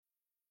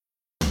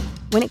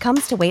When it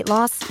comes to weight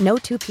loss, no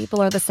two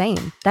people are the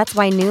same. That's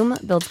why Noom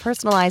builds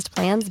personalized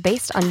plans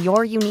based on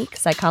your unique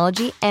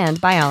psychology and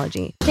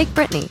biology. Take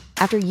Brittany.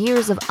 After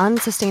years of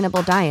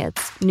unsustainable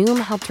diets, Noom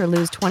helped her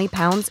lose 20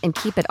 pounds and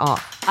keep it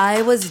off.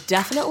 I was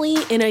definitely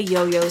in a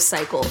yo-yo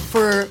cycle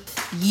for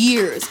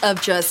years of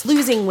just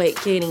losing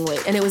weight, gaining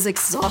weight, and it was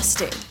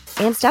exhausting.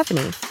 And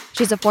Stephanie.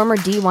 She's a former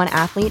D1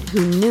 athlete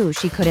who knew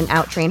she couldn't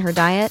out-train her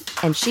diet,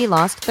 and she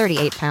lost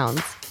 38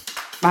 pounds.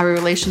 My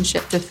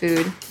relationship to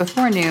food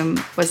before Noom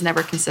was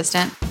never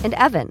consistent. And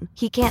Evan,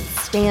 he can't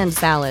stand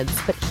salads,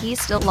 but he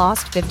still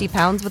lost 50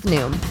 pounds with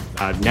Noom.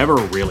 I never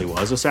really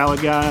was a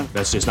salad guy.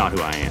 That's just not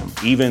who I am.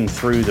 Even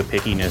through the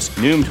pickiness,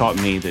 Noom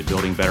taught me that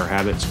building better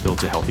habits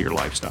builds a healthier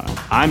lifestyle.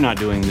 I'm not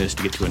doing this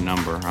to get to a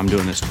number. I'm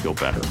doing this to feel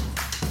better.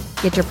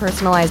 Get your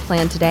personalized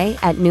plan today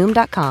at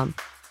Noom.com.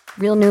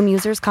 Real Noom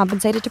users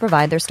compensated to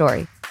provide their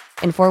story.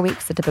 In 4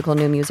 weeks, the typical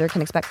Noom user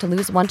can expect to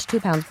lose 1 to 2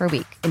 pounds per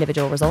week.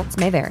 Individual results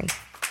may vary.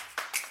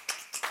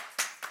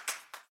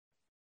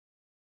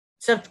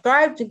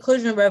 Subscribe to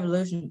Inclusion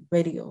Revolution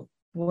Radio,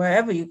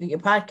 wherever you get your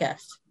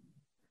podcasts.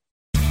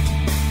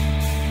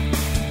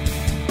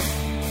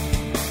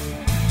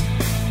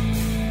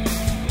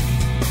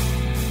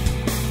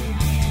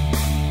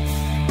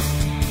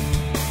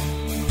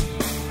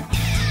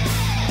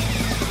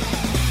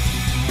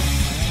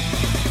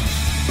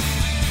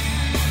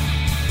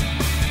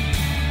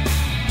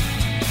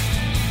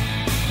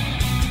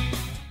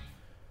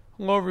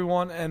 Hello,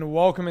 everyone, and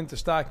welcome into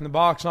Stacking the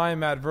Box. I am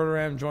Matt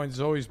Verderam, joined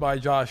as always by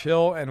Josh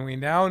Hill, and we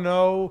now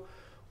know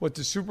what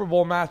the Super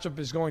Bowl matchup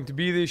is going to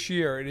be this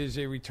year. It is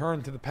a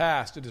return to the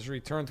past. It is a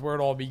return to where it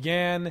all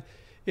began.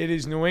 It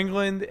is New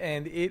England,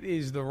 and it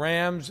is the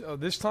Rams,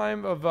 this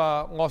time of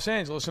Los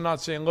Angeles, and not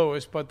St.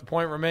 Louis, but the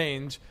point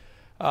remains,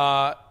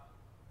 a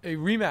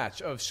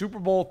rematch of Super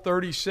Bowl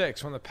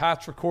 36 when the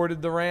Pats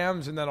recorded the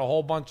Rams, and then a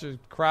whole bunch of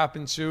crap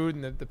ensued,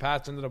 and the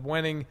Pats ended up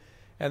winning.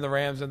 And the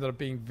Rams ended up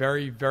being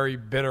very, very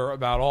bitter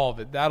about all of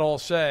it. That all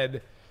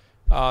said,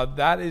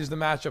 that is the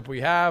matchup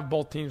we have.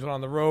 Both teams went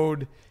on the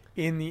road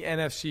in the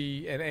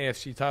NFC and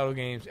AFC title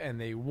games, and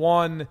they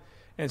won.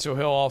 And so,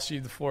 Hill, I'll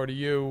cede the floor to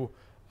you.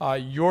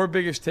 Your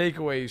biggest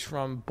takeaways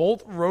from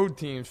both road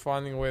teams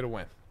finding a way to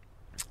win?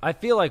 I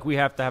feel like we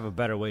have to have a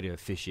better way to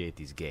officiate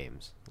these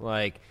games.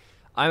 Like,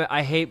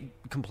 I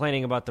hate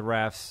complaining about the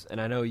refs,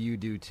 and I know you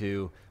do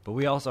too, but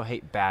we also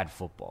hate bad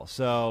football.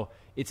 So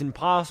it's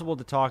impossible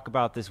to talk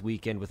about this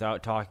weekend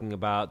without talking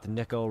about the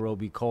Nico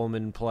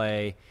Roby-Coleman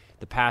play,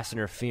 the pass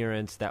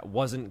interference that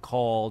wasn't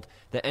called,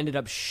 that ended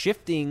up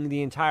shifting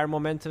the entire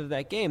momentum of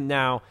that game.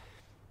 Now,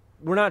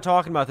 we're not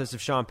talking about this if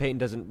Sean Payton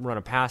doesn't run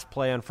a pass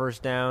play on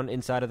first down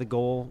inside of the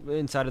goal,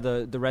 inside of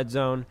the red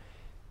zone.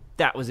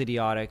 That was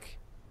idiotic.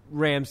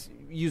 Rams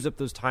use up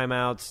those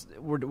timeouts.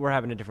 We're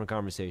having a different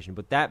conversation.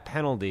 But that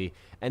penalty,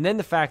 and then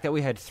the fact that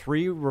we had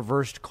 3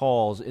 reversed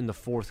calls in the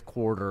fourth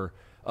quarter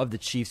of the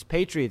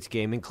Chiefs-Patriots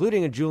game,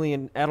 including a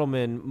Julian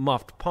Edelman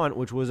muffed punt,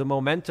 which was a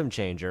momentum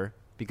changer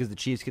because the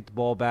Chiefs get the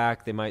ball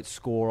back, they might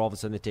score, all of a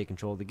sudden they take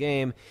control of the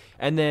game.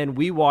 And then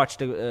we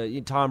watched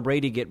Tom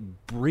Brady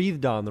get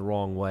breathed on the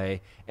wrong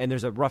way, and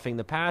there's a roughing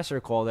the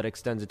passer call that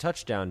extends a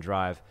touchdown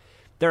drive.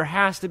 There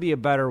has to be a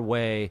better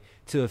way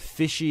to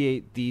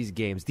officiate these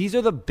games. These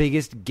are the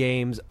biggest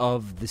games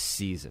of the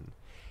season.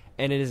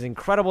 And it is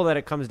incredible that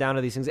it comes down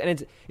to these things.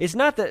 And it's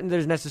not that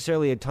there's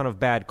necessarily a ton of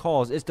bad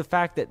calls. It's the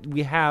fact that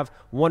we have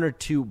 1 or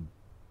 2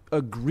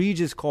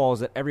 egregious calls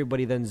that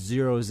everybody then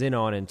zeroes in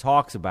on and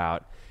talks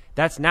about.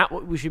 That's not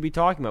what we should be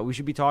talking about. We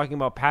should be talking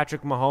about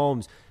Patrick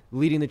Mahomes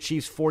leading the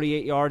Chiefs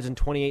 48 yards in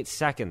 28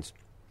 seconds.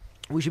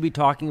 We should be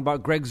talking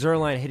about Greg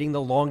Zuerlein hitting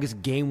the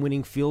longest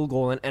game-winning field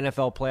goal in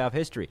NFL playoff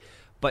history.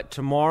 But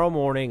tomorrow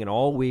morning and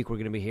all week, we're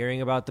going to be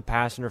hearing about the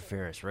pass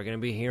interference. We're going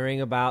to be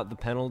hearing about the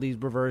penalties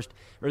reversed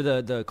or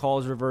the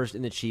calls reversed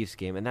in the Chiefs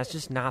game. And that's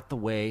just not the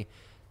way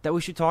that we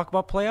should talk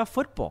about playoff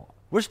football.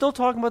 We're still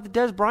talking about the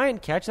Dez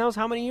Bryant catch. That was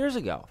how many years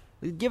ago?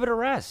 Give it a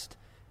rest.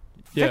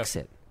 Fix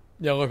it.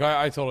 Yeah, look,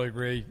 I totally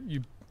agree.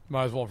 You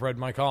might as well have read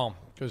my column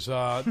because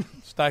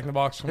Stacking the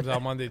Box comes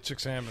out Monday at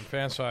 6 a.m. and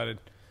Fansided.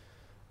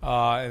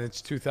 And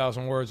it's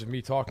 2,000 words of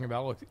me talking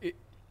about, look,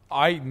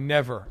 I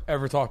never,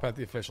 ever talk about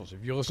the officials.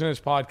 If you listen to this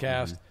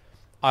podcast,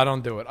 I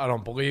don't do it. I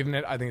don't believe in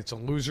it. I think it's a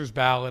loser's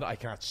ballot. I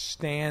cannot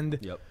stand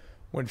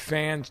when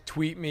fans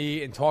tweet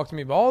me and talk to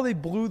me about, they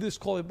blew this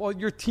call. Well,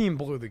 your team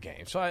blew the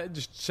game, so I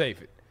just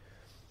save it.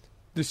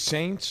 The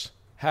Saints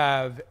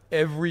have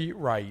every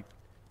right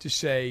to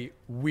say,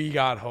 we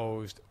got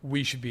hosed,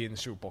 we should be in the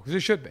Super Bowl, because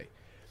it should be.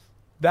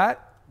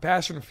 That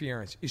pass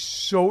interference is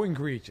so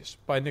egregious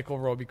by Nico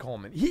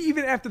Roby-Coleman. He,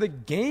 even after the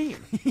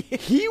game,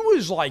 he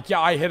was like, yeah,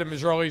 I hit him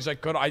as early as I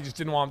could. I just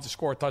didn't want him to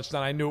score a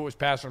touchdown. I knew it was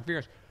pass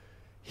interference.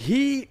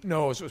 He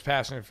knows it was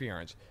pass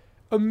interference.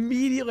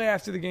 Immediately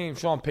after the game,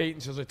 Sean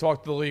Payton says, I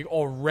talked to the league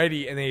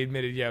already, and they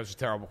admitted, yeah, it was a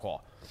terrible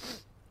call.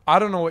 I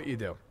don't know what you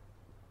do.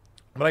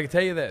 But I can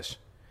tell you this.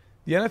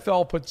 The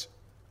NFL puts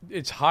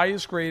its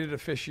highest-graded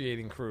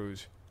officiating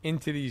crews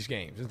into these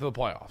games, into the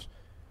playoffs.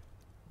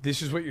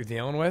 This is what you're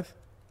dealing with?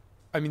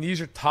 I mean,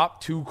 these are top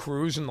 2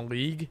 crews in the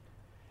league,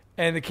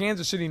 And the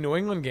Kansas City-New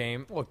England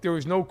game, look, there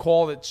was no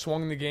call that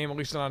swung the game, at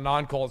least on a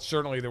non-call.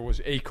 Certainly there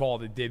was a call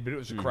that did, but it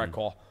was a correct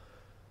call.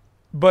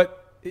 But,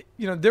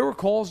 there were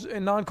calls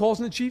and non-calls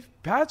in the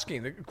Chiefs-Pats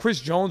game.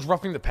 Chris Jones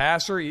roughing the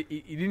passer. He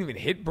didn't even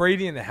hit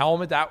Brady in the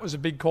helmet. That was a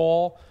big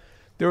call.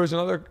 There was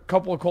another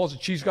couple of calls the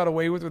Chiefs got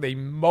away with where they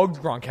mugged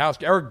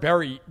Gronkowski. Eric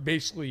Berry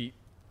basically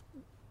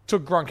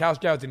took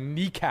Gronkowski out to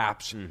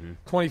kneecaps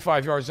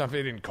 25 yards down.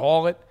 They didn't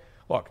call it.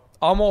 Look,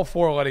 I'm all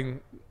for letting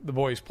the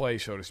boys play,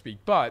 so to speak,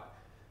 but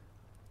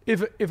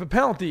if a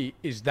penalty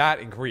is that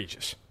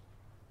egregious,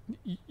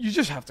 you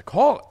just have to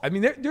call it. I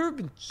mean, there have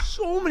been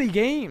so many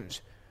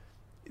games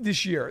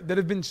this year that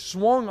have been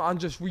swung on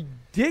just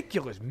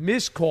ridiculous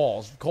missed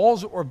calls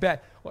or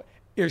bad.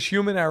 There's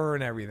human error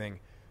in everything.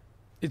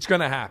 It's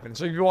going to happen.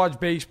 So if you watch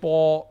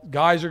baseball,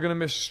 guys are going to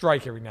miss a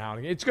strike every now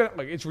and again.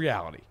 It's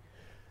reality.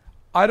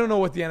 I don't know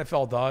what the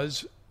NFL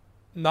does.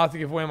 Not to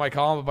give away my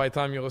column, but by the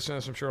time you listen to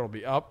this, I'm sure it'll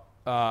be up.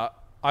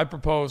 I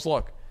propose,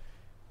 look,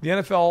 the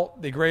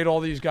NFL, they grade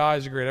all these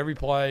guys. They grade every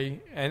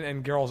play,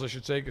 and girls, I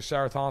should say, because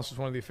Sarah Thompson was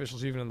one of the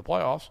officials even in the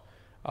playoffs,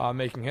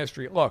 making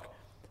history. Look,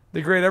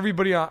 they grade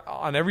everybody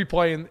on every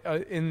play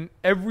in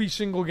every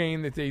single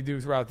game that they do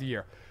throughout the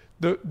year.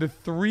 The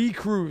three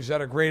crews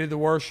that are graded the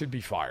worst should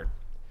be fired.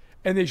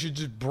 And they should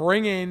just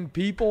bring in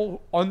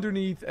people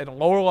underneath at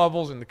lower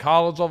levels in the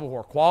college level who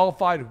are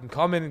qualified, who can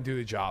come in and do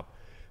the job.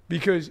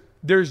 Because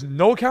there's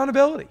no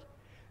accountability.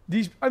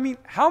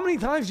 How many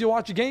times do you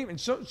watch a game and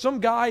some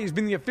guy has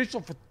been the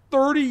official for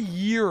 30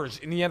 years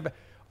in the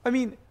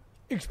NFL?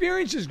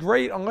 Experience is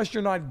great unless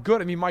you're not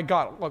good. My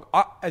God, look,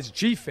 as a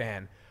Chief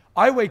fan,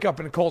 I wake up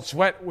in a cold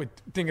sweat with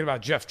thinking about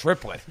Jeff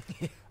Triplett.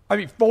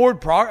 Forward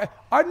progress.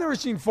 I've never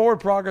seen forward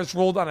progress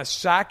ruled on a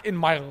sack in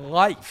my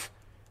life.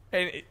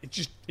 And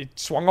it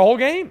swung a whole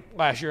game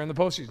last year in the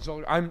postseason.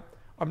 So I'm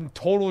in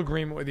total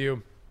agreement with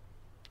you.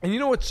 And you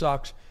know what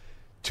sucks?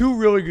 2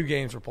 really good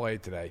games were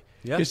played today.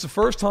 Yep. It's the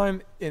first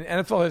time in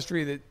NFL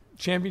history that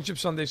Championship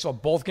Sunday saw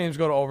both games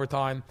go to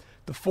overtime.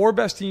 The 4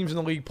 best teams in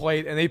the league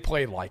played, and they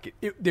played like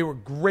it. They were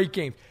great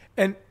games.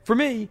 And for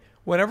me,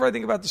 whenever I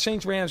think about the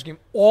Saints-Rams game,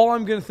 all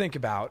I'm going to think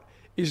about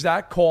is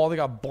that call that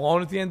got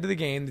blown at the end of the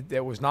game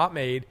that was not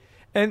made.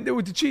 And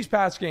with the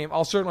Chiefs-Pats game,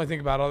 I'll certainly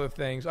think about other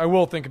things. I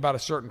will think about a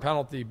certain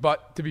penalty.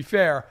 But to be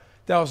fair,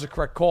 that was the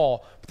correct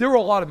call. But there were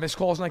a lot of missed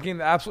calls in that game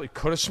that absolutely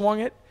could have swung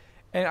it.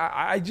 And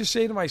I just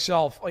say to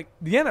myself,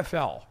 the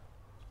NFL,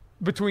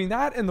 between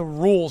that and the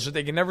rules that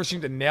they can never seem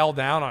to nail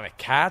down on a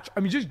catch,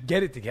 just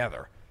get it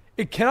together.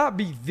 It cannot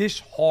be this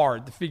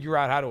hard to figure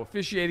out how to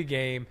officiate a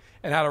game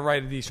and how to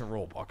write a decent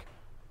rule book.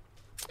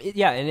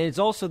 Yeah, and it's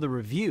also the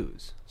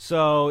reviews.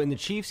 So in the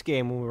Chiefs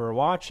game when we were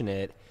watching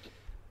it,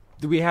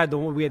 we had the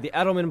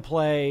Edelman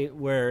play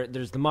where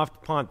there's the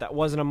muffed punt that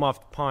wasn't a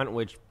muffed punt,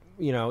 which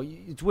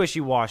it's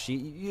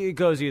wishy-washy. It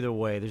goes either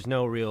way. There's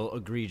no real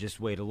egregious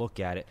way to look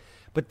at it.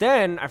 But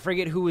then I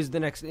forget who was the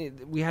next.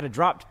 We had a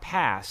dropped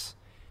pass,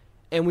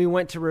 and we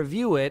went to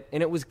review it,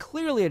 and it was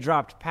clearly a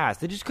dropped pass.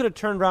 They just could have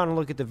turned around and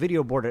looked at the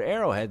video board at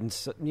Arrowhead and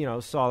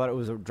saw that it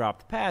was a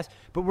dropped pass.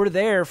 But we're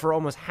there for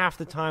almost half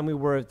the time we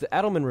were at the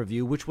Edelman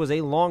review, which was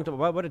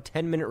about a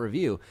 10-minute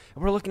review,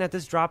 and we're looking at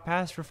this drop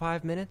pass for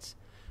 5 minutes.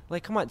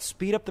 Come on,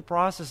 speed up the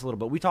process a little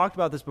bit. We talked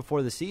about this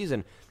before the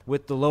season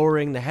with the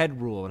lowering the head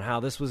rule and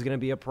how this was going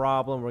to be a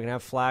problem. We're going to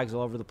have flags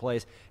all over the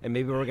place, and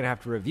maybe we're going to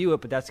have to review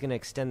it, but that's going to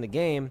extend the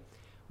game.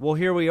 Well,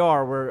 here we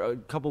are. We're a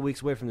couple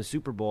weeks away from the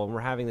Super Bowl, and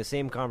we're having the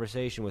same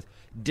conversation with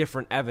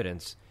different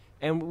evidence,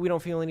 and we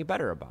don't feel any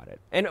better about it.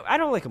 And I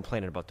don't like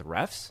complaining about the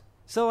refs.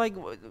 So,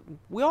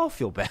 we all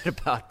feel bad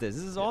about this.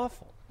 This is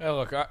awful. Hey,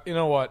 look, you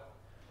know what?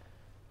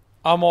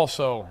 I'm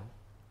also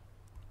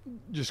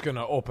just going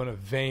to open a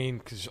vein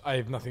because I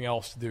have nothing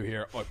else to do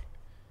here. Look,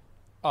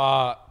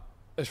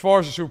 as far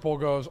as the Super Bowl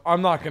goes,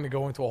 I'm not going to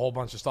go into a whole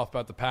bunch of stuff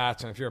about the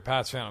Pats, and if you're a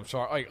Pats fan, I'm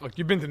sorry. Look,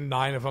 you've been to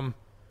 9 of them.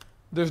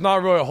 There's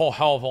not really a whole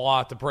hell of a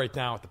lot to break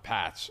down with the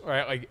Pats,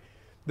 right?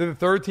 They're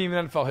the 3rd team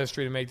in NFL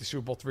history to make the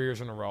Super Bowl 3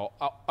 years in a row.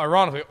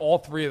 Ironically, all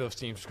 3 of those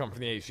teams come from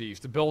the AFC.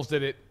 The Bills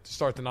did it to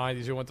start the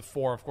 90s. They went to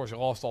 4. Of course, they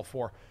lost all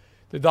 4.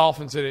 The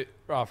Dolphins did it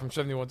from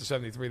 71 to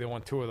 73. They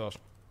won 2 of those.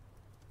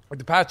 But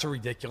the Pats are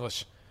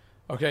ridiculous.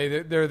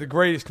 Okay, they're the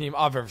greatest team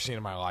I've ever seen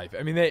in my life.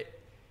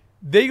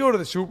 They go to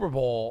the Super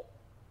Bowl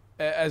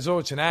as though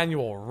it's an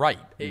annual rite.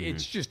 Mm-hmm.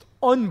 It's just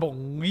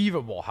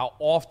unbelievable how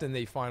often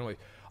they finally.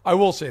 I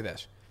will say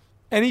this.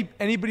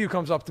 Anybody who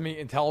comes up to me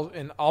and tells,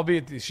 and I'll be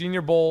at the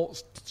Senior Bowl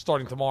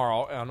starting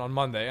tomorrow on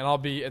Monday, and I'll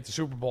be at the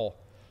Super Bowl.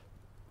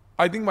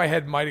 I think my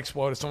head might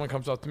explode if someone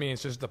comes up to me and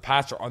says the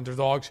Pats are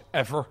underdogs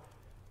ever.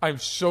 I'm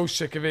so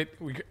sick of it.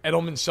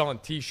 Edelman's selling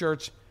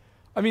T-shirts.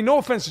 No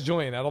offense to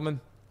Julian Edelman.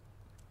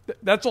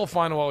 That's all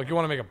fine and well. You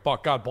want to make a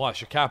buck, God bless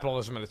you.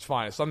 Capitalism at its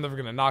finest. I'm never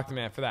going to knock the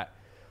man for that.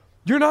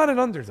 You're not an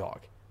underdog.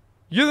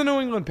 You're the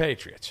New England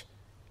Patriots.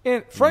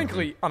 And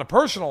frankly, on a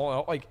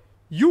personal note,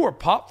 you were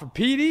popped for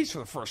PDs for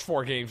the first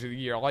 4 games of the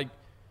year.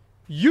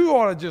 You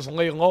ought to just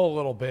lay low a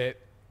little bit.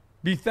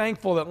 Be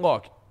thankful that,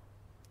 look,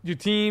 your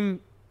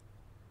team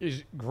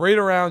is great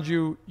around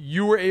you.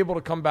 You were able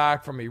to come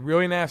back from a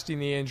really nasty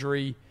knee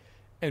injury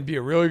and be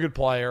a really good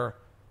player,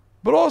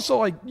 but also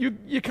like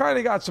you kind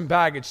of got some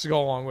baggage to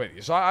go along with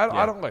you. So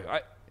I don't like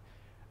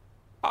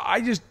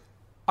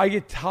I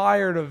get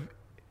tired of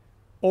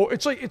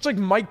it's like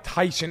Mike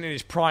Tyson in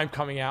his prime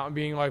coming out and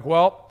being like,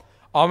 well,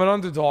 I'm an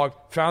underdog,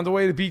 found a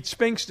way to beat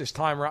Spinks this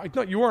time around. Like,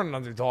 no, you weren't an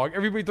underdog.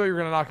 Everybody thought you were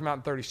going to knock him out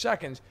in 30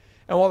 seconds.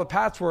 And while the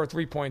Pats were a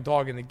 3-point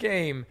dog in the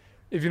game,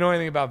 if you know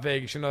anything about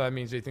Vegas, you know that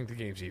means they think the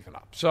game's even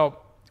up. So,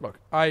 look,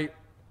 I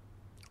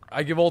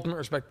give ultimate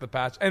respect to the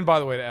Pats. And, by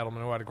the way, to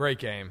Edelman, who had a great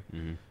game.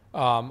 Mm-hmm.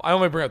 I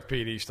only bring up the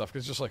PD stuff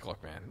because it's just like,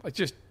 look, man, like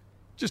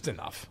just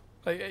enough.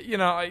 Like, you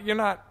know, you're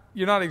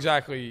not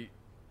exactly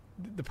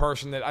the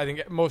person that I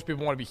think most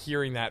people want to be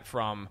hearing that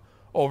from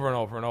over and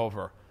over and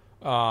over.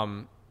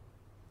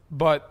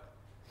 But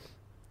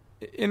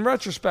in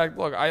retrospect,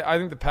 look, I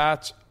think the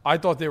Pats, I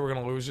thought they were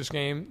going to lose this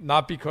game,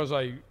 not because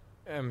I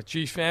am a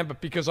Chiefs fan,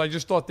 but because I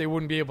just thought they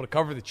wouldn't be able to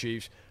cover the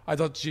Chiefs. I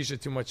thought the Chiefs had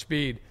too much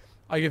speed.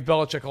 I give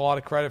Belichick a lot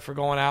of credit for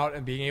going out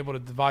and being able to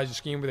devise a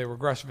scheme where they were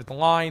aggressive at the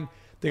line.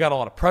 They got a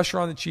lot of pressure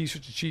on the Chiefs,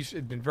 which the Chiefs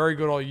had been very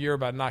good all year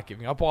about not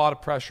giving up a lot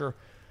of pressure.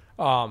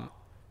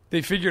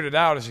 They figured it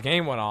out as the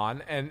game went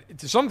on, and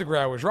to some degree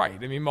I was right.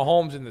 I mean,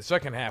 Mahomes in the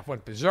second half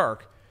went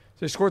berserk. So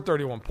they scored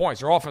 31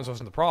 points. Their offense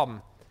wasn't the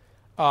problem.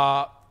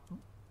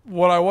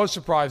 What I was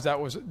surprised at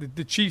was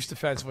the Chiefs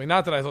defensively.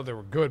 Not that I thought they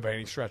were good by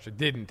any stretch. I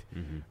didn't.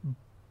 Mm-hmm.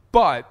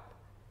 But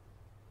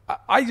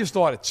I just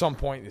thought at some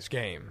point in this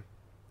game,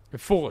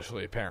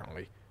 foolishly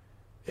apparently,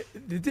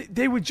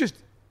 they would just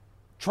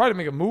try to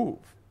make a move,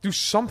 do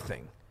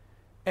something.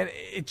 And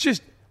it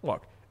just,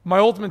 look, my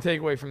ultimate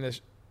takeaway from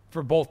this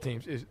for both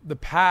teams is the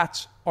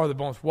Pats are the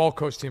most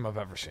well-coached team I've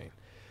ever seen.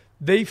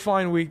 They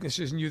find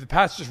weaknesses in you. The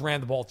Pats just ran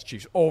the ball to the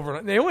Chiefs over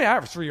and they only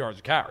averaged 3 yards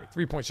a carry,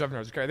 3.7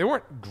 yards a carry. They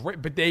weren't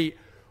great, but they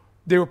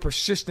were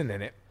persistent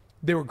in it.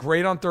 They were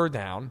great on third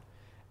down,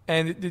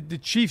 and the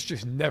Chiefs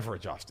just never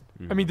adjusted.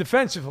 Mm-hmm. I mean,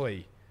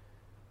 defensively,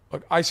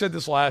 look, I said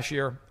this last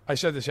year. I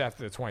said this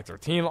after the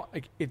 2013.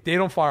 Like, if they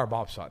don't fire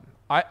Bob Sutton,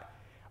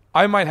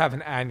 I might have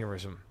an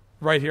aneurysm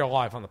right here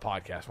live on the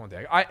podcast one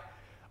day.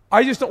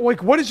 I just don't,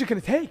 like, what is it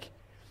going to take?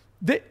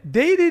 They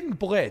didn't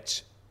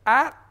blitz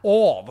at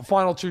all the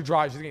final 2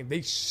 drives of the game.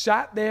 They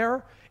sat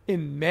there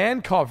in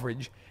man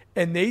coverage,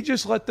 and they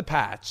just let the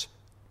Pats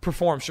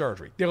perform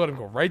surgery. They let him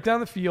go right down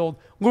the field.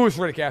 Louis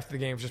Riddick after the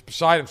game was just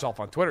beside himself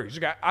on Twitter. He's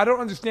like, I don't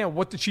understand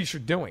what the Chiefs are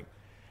doing.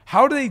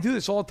 How do they do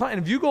this all the time?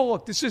 And if you go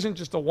look, this isn't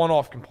just a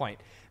one-off complaint.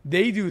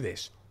 They do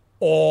this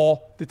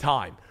all the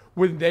time.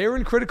 When they're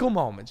in critical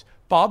moments,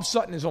 Bob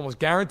Sutton is almost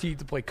guaranteed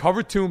to play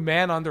cover 2,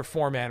 man under,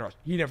 4-man rush.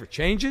 He never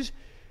changes.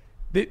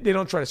 They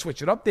don't try to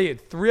switch it up. They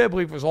had 3, I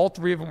believe it was all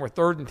 3 of them were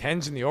 3rd and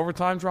 10s in the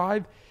overtime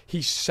drive.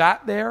 He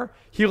sat there.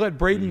 He let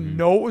Brady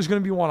know it was going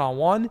to be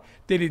one-on-one.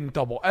 They didn't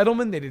double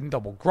Edelman. They didn't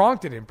double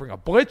Gronk. They didn't bring a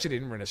blitz. They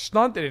didn't run a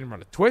stunt. They didn't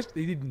run a twist.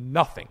 They did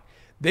nothing.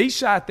 They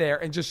sat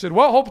there and just said,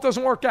 well, hope it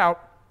doesn't work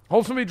out.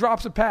 Hope somebody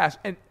drops a pass.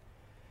 And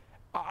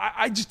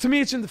I just, to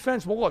me, it's in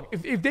defense. Well, look,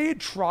 if they had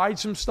tried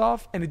some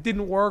stuff and it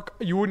didn't work,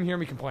 you wouldn't hear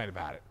me complain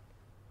about it.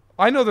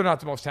 I know they're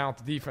not the most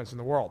talented defense in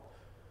the world.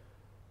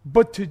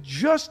 But to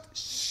just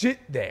sit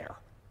there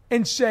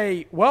and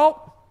say,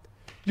 well,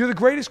 you're the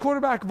greatest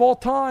quarterback of all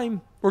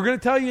time. We're going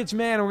to tell you it's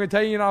man. We're going to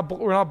tell you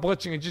we're not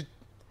blitzing. And just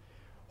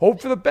hope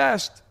for the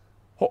best.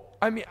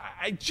 I mean,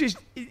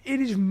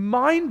 it is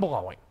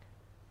mind-blowing.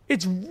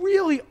 It's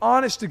really,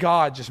 honest to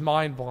God, just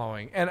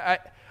mind-blowing. And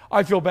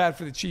I feel bad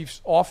for the Chiefs'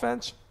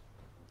 offense.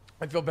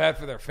 I feel bad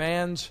for their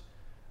fans.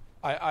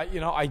 I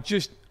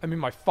mean,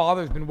 my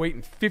father's been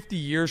waiting 50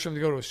 years for him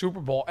to go to a Super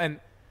Bowl. And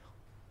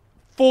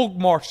full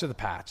marks to the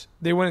Pats.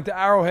 They went into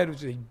Arrowhead, which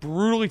is a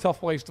brutally tough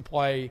place to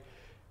play.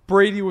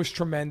 Brady was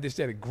tremendous.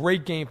 They had a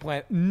great game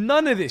plan.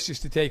 None of this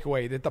is to take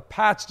away that the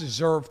Pats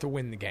deserve to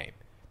win the game.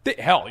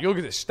 Hell, you look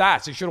at the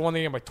stats. They should have won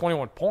the game by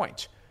 21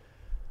 points.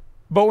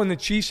 But when the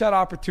Chiefs had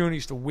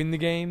opportunities to win the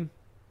game,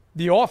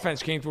 the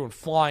offense came through in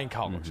flying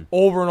colors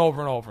over and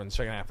over and over in the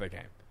second half of the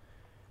game.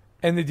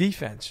 And the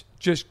defense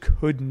just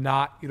could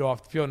not get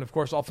off the field. And, of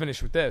course, I'll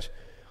finish with this.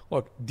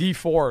 Look, Dee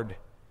Ford,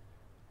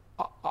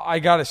 I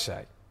got to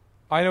say,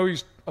 I know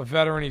he's a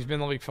veteran. He's been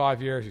in the league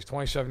 5 years. He's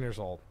 27 years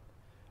old.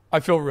 I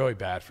feel really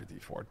bad for Dee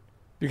Ford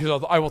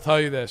because I will tell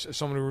you this. As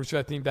someone who roots for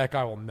that team, that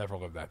guy will never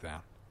live that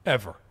down.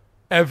 Ever.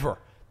 Ever.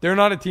 They're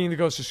not a team that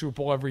goes to Super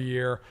Bowl every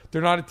year.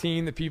 They're not a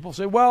team that people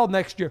say, well,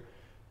 next year.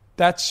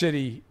 That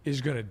city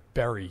is going to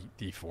bury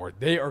Dee Ford.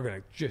 They are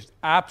going to just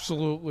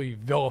absolutely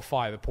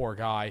vilify the poor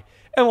guy.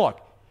 And look,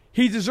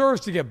 he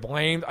deserves to get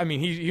blamed. I mean,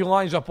 he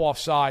lines up off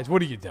sides.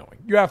 What are you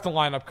doing? You have to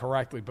line up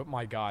correctly, but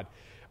my God.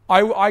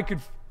 I could,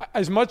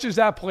 as much as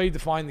that play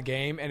defined the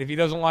game, and if he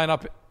doesn't line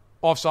up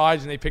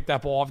offsides and they pick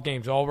that ball off,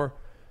 game's over.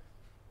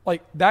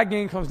 Like, that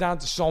game comes down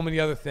to so many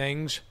other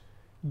things.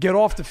 Get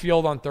off the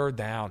field on third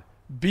down.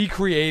 Be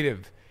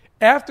creative.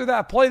 After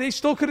that play, they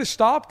still could have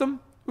stopped him.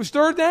 It was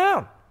third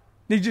down.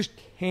 They just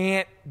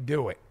can't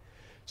do it.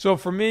 So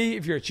for me,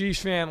 if you're a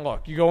Chiefs fan,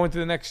 look, you go into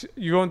the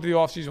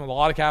offseason with a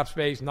lot of cap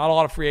space, not a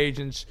lot of free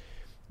agents.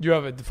 You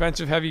have a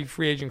defensive-heavy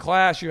free agent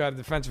class. You have a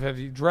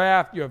defensive-heavy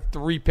draft. You have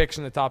 3 picks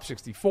in the top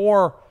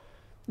 64.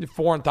 You're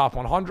 4 in top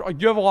 100.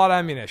 Like, you have a lot of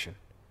ammunition.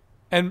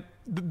 And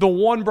the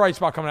one bright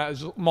spot coming out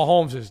is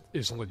Mahomes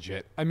is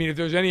legit. I mean, if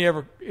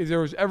there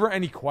was ever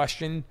any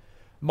question,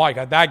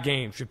 Mike, that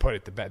game should put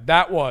it to bed.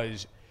 That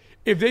was,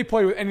 if they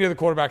played with any other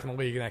quarterback in the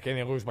league in that game,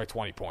 they lose by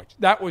 20 points.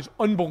 That was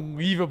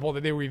unbelievable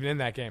that they were even in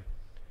that game.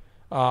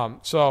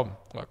 So,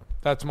 look,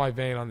 that's my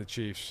vein on the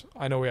Chiefs.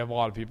 I know we have a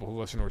lot of people who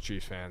listen who are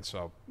Chiefs fans,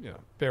 so,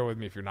 bear with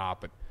me if you're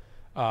not.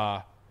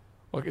 But,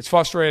 look, it's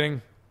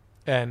frustrating,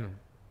 and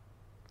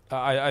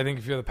I think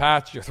if you're the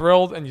Pats, you're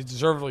thrilled, and you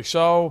deservedly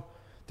so.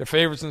 They're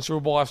favorites in the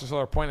Super Bowl after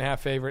they're a 1.5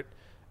 favorite.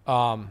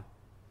 Won't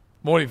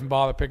even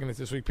bother picking it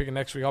this week. Picking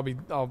next week, I'll be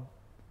down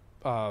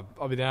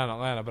in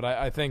Atlanta. But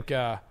I think,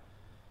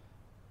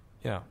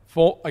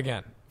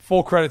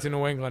 full credit to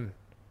New England.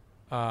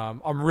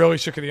 I'm really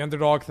sick of the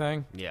underdog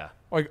thing. Yeah,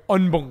 like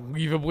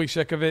unbelievably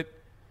sick of it.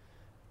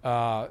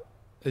 As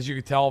you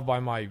could tell by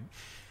my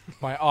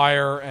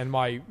ire and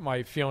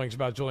my feelings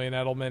about Julian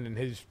Edelman and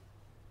his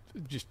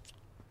just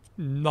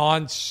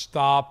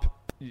nonstop.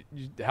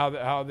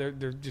 How they're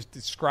just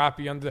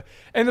scrappy under,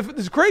 and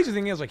the crazy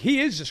thing is, like,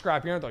 he is a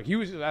scrappy underdog. He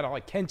was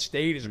at Kent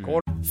State as a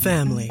quarter.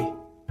 Family.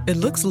 It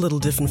looks a little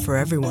different for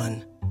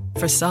everyone.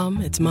 For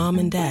some, it's mom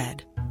and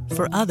dad.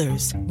 For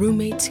others,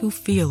 roommates who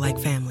feel like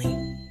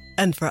family.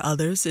 And for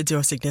others, it's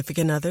your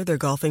significant other, their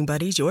golfing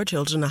buddies, your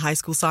children, a high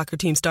school soccer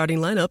team starting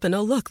lineup, and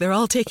oh look, they're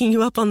all taking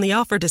you up on the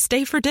offer to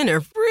stay for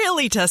dinner.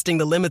 Really testing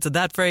the limits of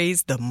that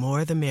phrase, the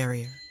more the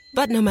merrier.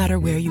 But no matter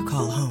where you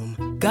call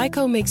home,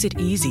 Geico makes it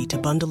easy to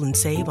bundle and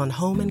save on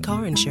home and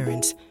car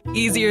insurance.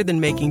 Easier than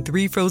making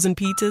 3 frozen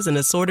pizzas and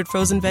assorted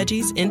frozen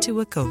veggies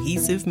into a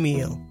cohesive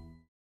meal.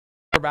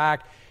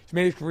 Back, he's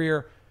made his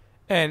career,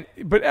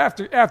 but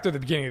after the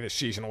beginning of this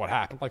season, what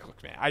happened? Like,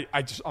 look, man,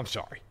 I'm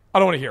sorry, I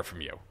don't want to hear from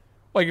you.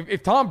 Like,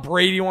 if Tom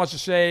Brady wants to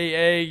say,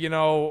 hey,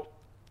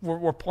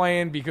 we're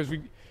playing because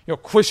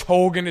Chris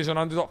Hogan is an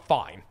underdog,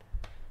 fine.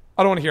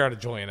 I don't want to hear out of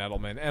Julian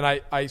Edelman. And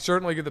I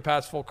certainly give the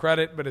Pats full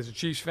credit, but as a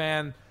Chiefs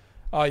fan,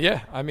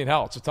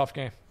 it's a tough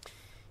game.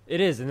 It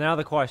is, and now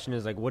the question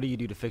is, like, what do you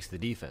do to fix the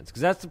defense?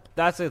 Because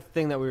that's a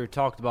thing that we were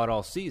talked about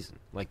all season.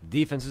 Like,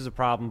 defense is a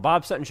problem.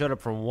 Bob Sutton showed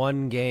up for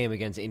one game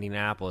against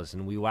Indianapolis,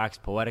 and we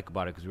waxed poetic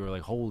about it because we were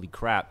like, holy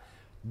crap.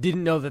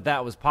 Didn't know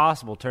that was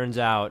possible. Turns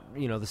out,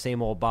 the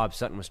same old Bob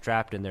Sutton was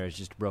trapped in there. It's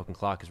just a broken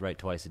clock is right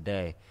twice a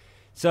day.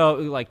 So,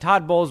 like,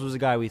 Todd Bowles was a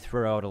guy we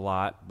throw out a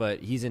lot, but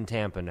he's in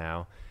Tampa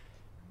now.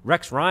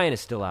 Rex Ryan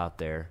is still out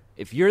there.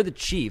 If you're the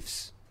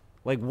Chiefs,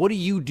 like, what do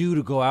you do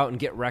to go out and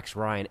get Rex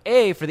Ryan?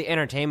 A, for the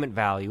entertainment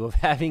value of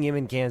having him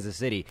in Kansas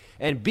City,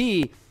 and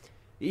B,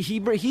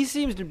 he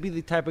seems to be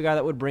the type of guy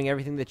that would bring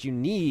everything that you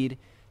need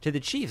to the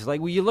Chiefs.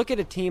 Like, when you look at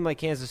a team like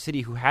Kansas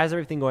City who has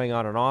everything going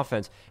on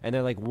offense, and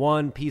they're like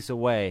one piece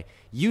away,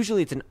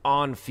 usually it's an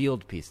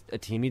on-field piece. A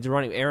team needs a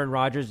running. Aaron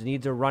Rodgers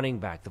needs a running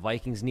back. The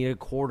Vikings need a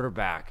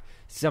quarterback.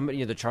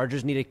 The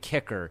Chargers need a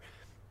kicker.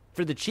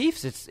 For the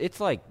Chiefs, it's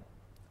like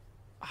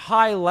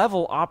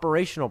high-level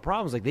operational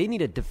problems. Like, they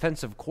need a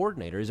defensive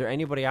coordinator. Is there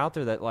anybody out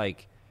there that,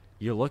 like,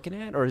 you're looking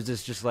at? Or is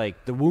this just,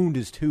 like, the wound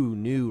is too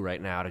new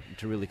right now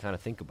to really kind of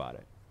think about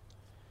it?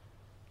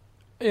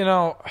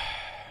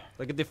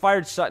 Like, if they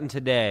fired Sutton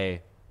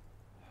today,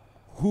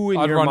 who in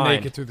I'd your run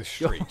mind? naked through the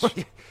streets.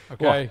 Okay?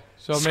 Well,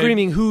 so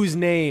screaming whose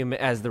name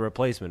as the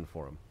replacement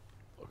for him?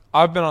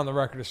 I've been on the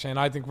record as saying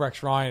I think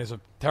Rex Ryan is a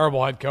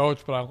terrible head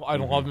coach, but I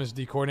don't love him as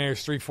D coordinator.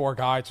 He's 3-4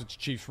 guy, so it's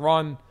Chiefs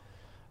run.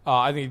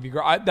 I think he'd be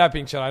great. That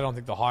being said, I don't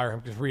think they'll hire him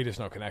because Reed has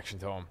no connection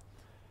to him.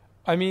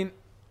 I mean,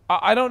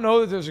 I don't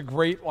know that there's a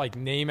great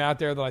name out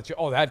there that I'd say,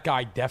 that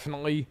guy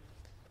definitely.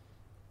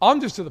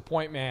 I'm just to the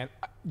point, man,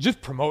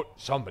 just promote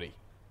somebody.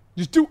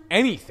 Just do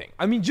anything.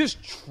 I mean,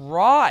 just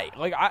try.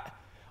 Like, I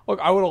would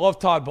have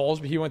loved Todd Bowles,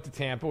 but he went to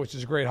Tampa, which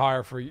is a great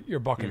hire for your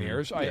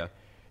Buccaneers. Yeah.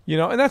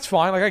 And that's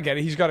fine. Like, I get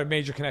it. He's got a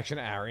major connection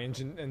to Arians,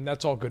 and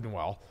that's all good and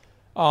well.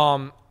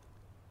 I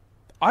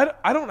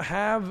don't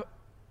have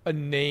a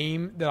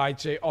name that I'd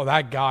say,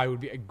 that guy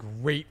would be a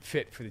great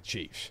fit for the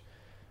Chiefs.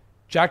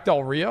 Jack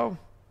Del Rio,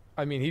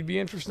 I mean, he'd be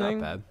interesting.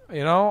 Not bad.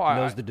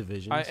 Knows the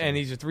division. And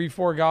he's a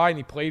 3-4 guy, and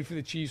he played for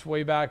the Chiefs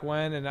way back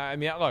when. And I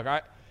mean, look,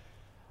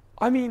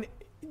 I mean,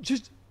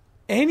 just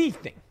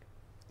anything.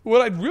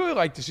 What I'd really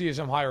like to see is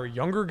him hire a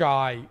younger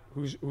guy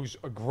who's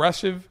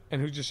aggressive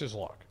and who just says,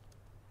 look,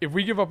 if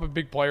we give up a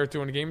big player or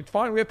two in a game, it's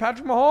fine. We have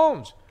Patrick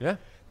Mahomes. Yeah.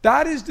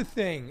 That is the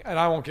thing, and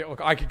I won't get. Look,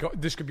 I could go.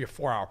 This could be a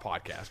 4-hour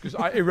podcast because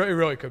it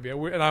really could be,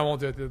 and I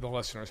won't do it to the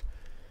listeners.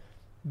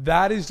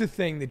 That is the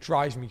thing that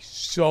drives me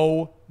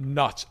so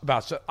nuts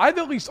about. So I've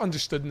at least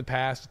understood in the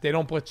past that they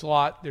don't blitz a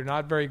lot. They're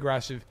not very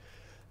aggressive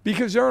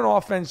because they're an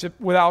offense that,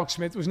 with Alex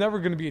Smith, was never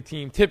going to be a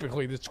team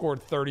typically that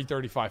scored 30,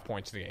 35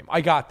 points in the game. I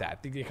got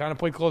that. They kind of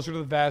played closer to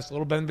the vest, a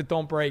little bend but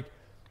don't break.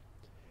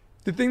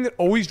 The thing that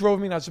always drove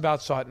me nuts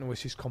about Sutton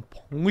was his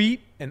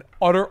complete and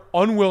utter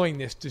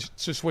unwillingness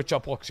to switch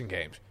up looks in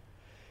games.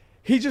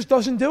 He just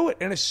doesn't do it.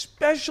 And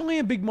especially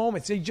in big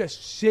moments, they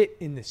just sit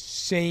in the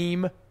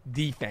same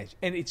defense.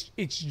 And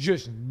it's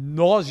just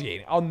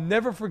nauseating. I'll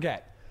never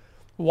forget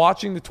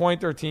watching the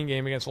 2013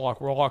 game against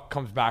Luck, where Luck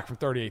comes back from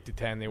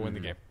 38-10. They win the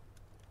game.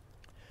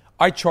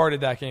 I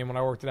charted that game when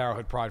I worked at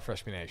Arrowhead Pride for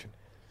SB Nation.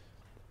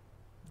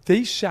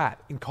 They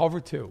sat in cover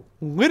 2,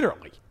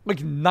 literally, like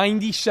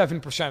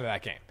 97% of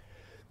that game.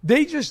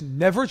 They just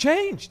never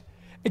changed.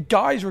 And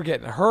guys were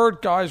getting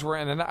hurt. Guys were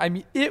in and I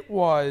mean, it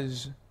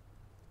was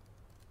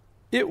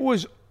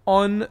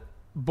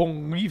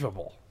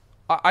unbelievable.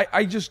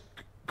 I just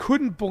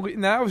couldn't believe.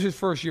 And that was his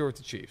first year with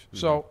the Chiefs. Mm-hmm.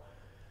 So,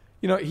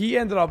 he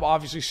ended up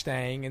obviously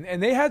staying.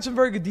 And they had some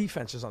very good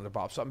defenses under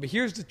Bob Sutton. But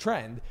here's the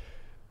trend.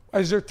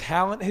 As their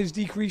talent has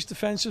decreased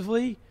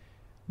defensively,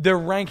 their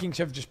rankings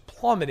have just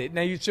plummeted.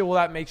 Now, you'd say, well,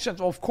 that makes sense.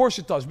 Well, of course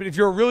it does. But if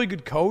you're a really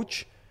good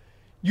coach,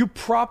 you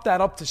prop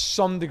that up to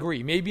some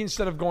degree. Maybe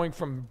instead of going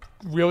from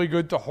really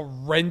good to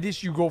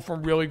horrendous, you go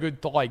from really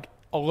good to like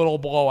a little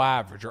below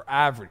average or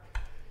average.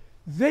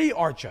 They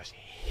are just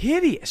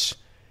hideous.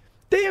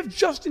 They have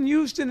Justin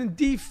Houston and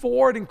Dee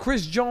Ford and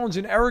Chris Jones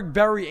and Eric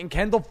Berry and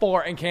Kendall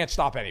Fuller and can't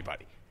stop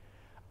anybody.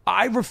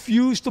 I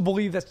refuse to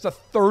believe that's the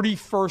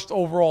 31st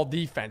overall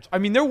defense. I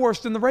mean, they're worse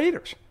than the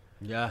Raiders.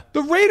 Yeah.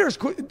 The Raiders,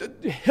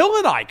 Hill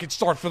and I could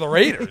start for the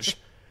Raiders.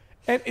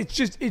 And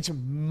it's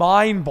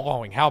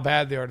mind-blowing how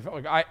bad they are.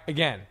 Like I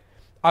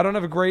don't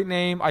have a great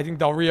name. I think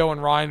Del Rio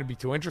and Ryan would be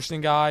two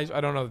interesting guys.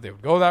 I don't know that they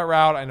would go that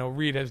route. I know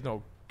Reed has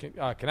no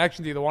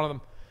connection to either one of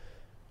them.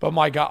 But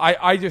my God,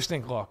 I just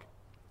think, look,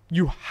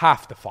 you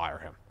have to fire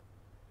him.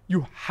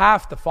 You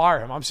have to fire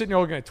him. I'm sitting here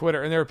looking at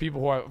Twitter, and there are people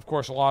who, of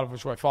course, a lot of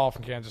which I follow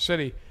from Kansas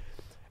City,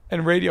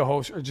 and radio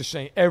hosts are just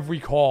saying every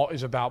call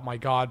is about, my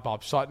God,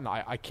 Bob Sutton.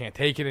 I can't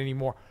take it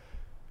anymore.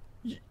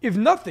 If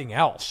nothing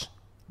else,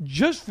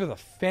 just for the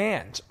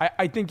fans,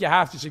 I think you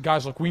have to say,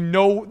 guys, look, we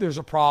know there's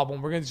a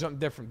problem. We're going to do something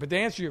different. But to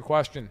answer your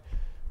question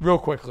real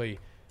quickly,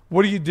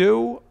 what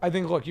do? I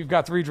think, look, you've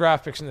got 3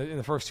 draft picks in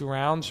the first 2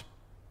 rounds.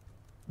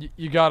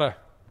 You gotta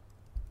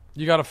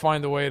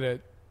find a way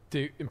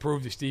to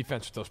improve this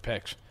defense with those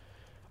picks.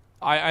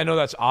 I know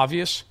that's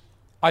obvious.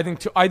 I think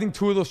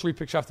 2 of those 3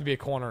 picks have to be a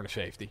corner and a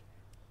safety.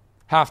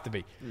 Have to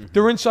be. Mm-hmm.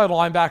 Their inside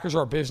linebackers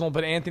are abysmal,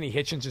 but Anthony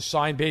Hitchens is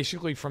signed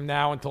basically from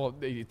now until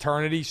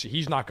eternity, so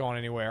he's not going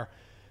anywhere.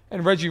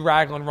 And Reggie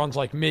Ragland runs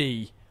like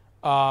me,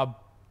 but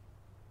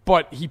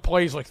he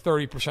plays like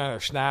 30% of their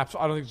snaps.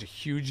 I don't think it's a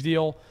huge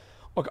deal.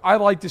 Look,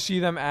 I'd like to see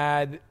them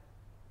add,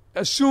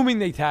 assuming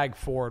they tag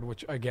Ford,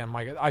 which, again,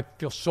 my God, I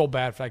feel so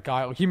bad for that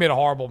guy. Look, he made a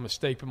horrible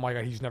mistake, but my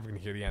God, he's never going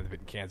to hear the end of it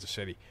in Kansas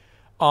City.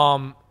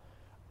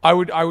 I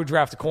would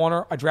draft a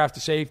corner. I'd draft a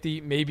safety,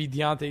 maybe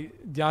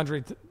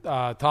DeAndre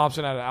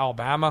Thompson out of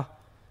Alabama.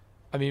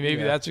 I mean,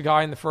 maybe that's a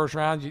guy in the first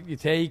round you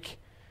take.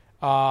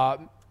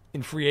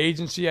 In free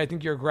agency, I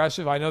think you're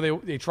aggressive. I know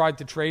they tried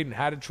to trade and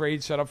had a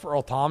trade set up for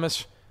Earl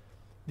Thomas.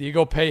 Do you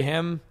go pay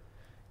him?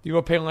 Do you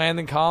go pay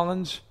Landon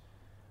Collins?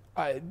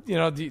 Do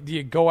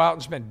you go out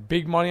and spend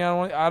big money on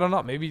one? I don't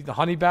know. Maybe the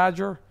Honey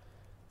Badger.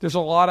 There's a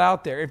lot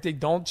out there. If they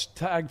don't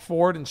tag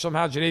Ford and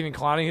somehow Jadeveon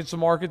Clowney hits the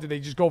market, do they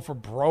just go for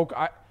broke?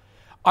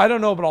 I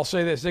don't know, but I'll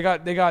say this. They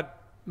got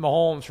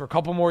Mahomes for a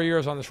couple more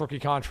years on this rookie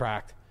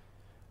contract.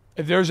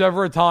 If there's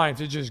ever a time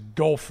to just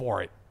go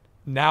for it,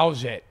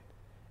 now's it.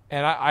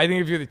 And I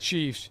think if you're the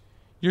Chiefs,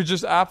 you're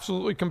just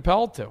absolutely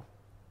compelled to.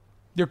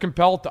 You're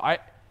compelled to.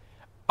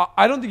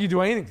 I don't think you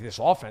do anything to this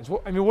offense.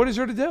 I mean, what is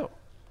there to do?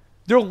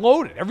 They're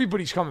loaded.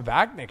 Everybody's coming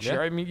back next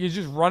year. I mean, you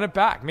just run it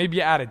back. Maybe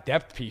you add a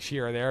depth piece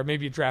here or there.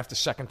 Maybe you draft a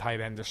second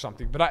tight end or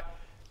something. But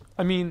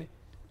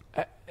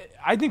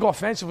I think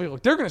offensively,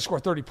 look, they're going to score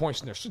 30 points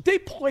in there. So they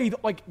played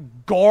like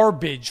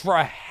garbage for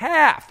a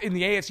half in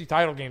the AFC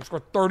title game,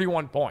 scored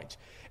 31 points.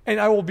 And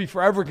I will be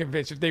forever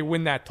convinced if they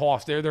win that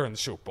toss, they're in the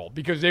Super Bowl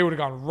because they would have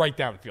gone right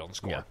down the field and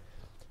scored. Yeah.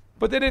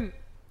 But they didn't.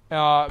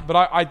 But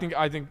I think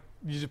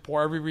you just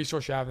pour every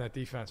resource you have in that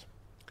defense.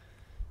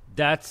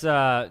 That's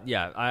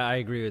I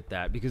agree with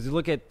that because you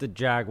look at the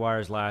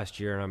Jaguars last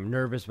year, and I'm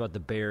nervous about the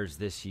Bears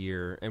this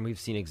year, and we've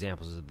seen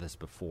examples of this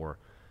before.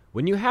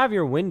 When you have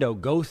your window,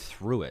 go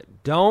through it.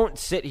 Don't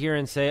sit here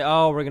and say,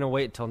 oh, we're going to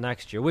wait until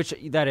next year, which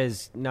that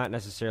is not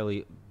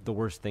necessarily the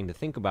worst thing to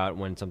think about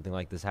when something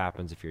like this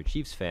happens if you're a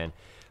Chiefs fan.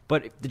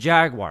 But the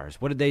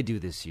Jaguars, what did they do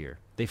this year?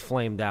 They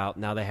flamed out.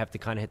 Now they have to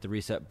kind of hit the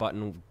reset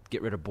button,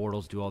 get rid of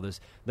Bortles, do all this.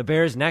 The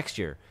Bears next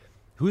year.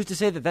 Who's to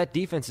say that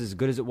defense is as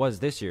good as it was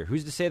this year?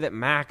 Who's to say that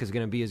Mack is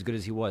going to be as good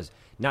as he was?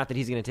 Not that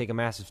he's going to take a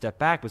massive step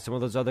back, but some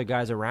of those other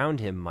guys around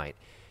him might.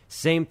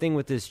 Same thing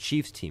with this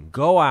Chiefs team.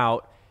 Go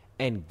out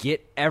and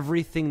get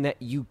everything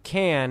that you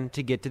can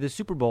to get to the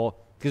Super Bowl.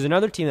 Because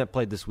another team that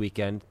played this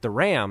weekend, the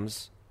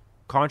Rams,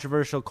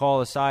 controversial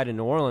call aside in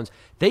New Orleans,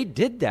 they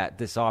did that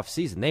this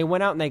offseason. They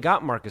went out and they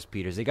got Marcus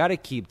Peters. They got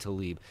Aqib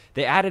Talib.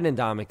 They added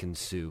Ndamukong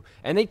Suh.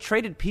 And they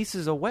traded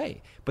pieces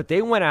away. But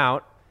they went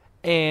out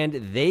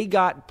and they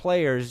got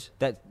players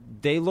that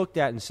they looked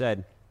at and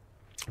said,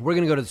 we're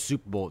going to go to the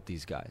Super Bowl with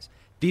these guys.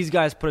 These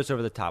guys put us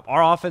over the top.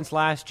 Our offense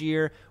last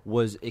year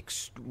was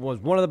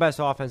one of the best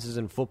offenses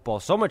in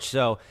football, so much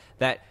so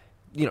that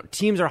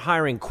teams are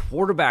hiring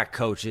quarterback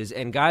coaches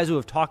and guys who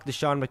have talked to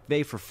Sean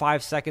McVay for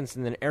 5 seconds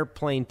in an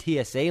airplane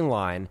TSA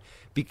line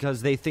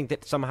because they think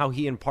that somehow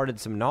he imparted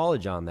some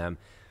knowledge on them.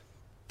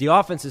 The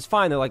offense is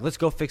fine. They're like, let's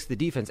go fix the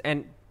defense.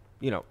 And,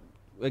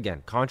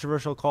 again,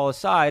 controversial call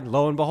aside,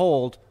 lo and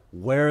behold,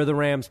 where are the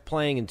Rams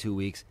playing in 2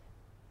 weeks?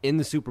 In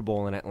the Super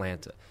Bowl in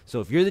Atlanta. So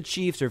if you're the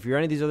Chiefs or if you're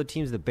any of these other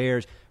teams, the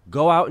Bears,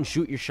 go out and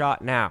shoot your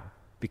shot now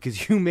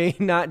because you may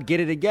not get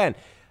it again.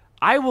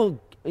 I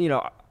will,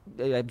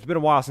 it's been a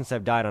while since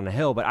I've died on a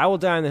hill, but I will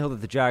die on the hill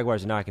that the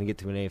Jaguars are not going to get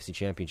to an AFC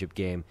Championship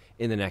game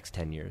in the next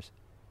 10 years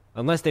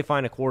unless they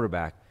find a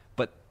quarterback.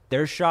 But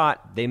their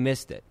shot, they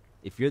missed it.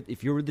 If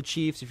you're the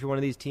Chiefs, if you're one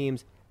of these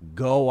teams,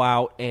 go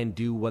out and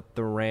do what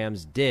the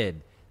Rams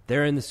did.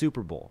 They're in the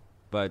Super Bowl.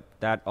 But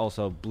that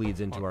also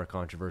bleeds into our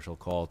controversial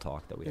call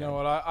talk that we have. You know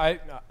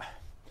what?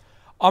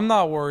 I'm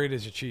not worried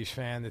as a Chiefs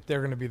fan that they're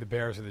going to be the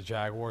Bears or the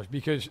Jaguars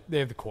because they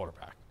have the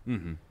quarterback.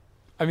 Mm-hmm.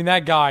 I mean,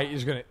 that guy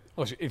is going to –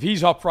 listen, if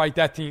he's upright,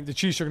 that team, the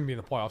Chiefs are going to be in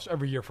the playoffs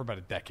every year for about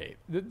a decade.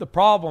 The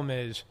problem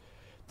is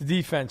the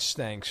defense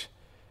stinks.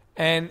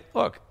 And,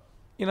 look,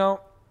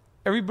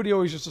 everybody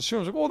always just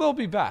assumes, like, well, they'll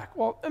be back.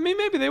 Well, I mean,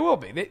 maybe they will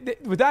be.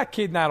 With that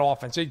kid in that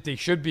offense, they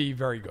should be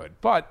very good.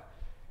 But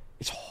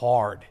it's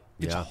hard.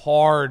 It's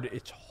hard.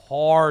 It's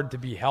hard to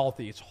be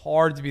healthy. It's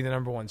hard to be the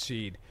number one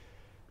seed.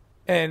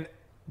 And,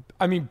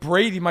 I mean,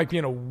 Brady might be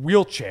in a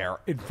wheelchair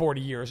in 40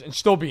 years and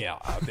still be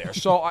out there.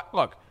 So,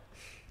 look,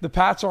 the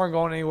Pats aren't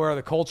going anywhere.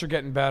 The Colts are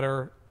getting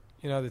better.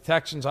 The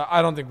Texans,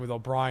 I don't think with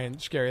O'Brien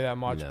scary that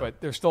much, but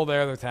they're still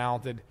there. They're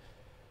talented.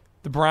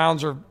 The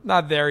Browns are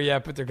not there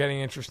yet, but they're getting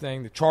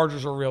interesting. The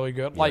Chargers are really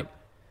good. Yep. Like,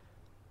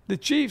 the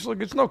Chiefs,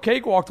 look, it's no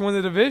cakewalk to win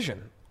the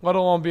division, let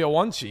alone be a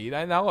one seed.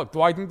 Now, look,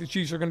 do I think the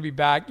Chiefs are going to be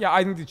back? Yeah,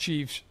 I think the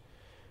Chiefs,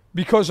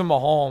 because of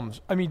Mahomes,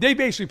 I mean, they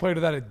basically played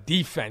without a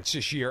defense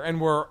this year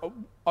and were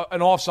an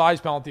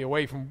offsides penalty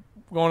away from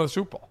going to the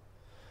Super Bowl.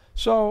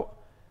 So,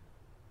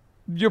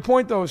 your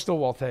point, though, is still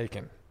well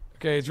taken.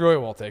 Okay, it's really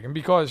well taken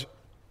because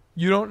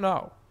you don't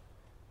know.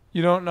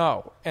 You don't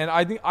know. And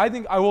I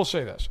think I will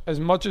say this. As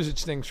much as it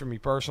stings for me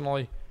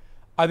personally,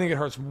 I think it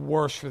hurts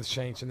worse for the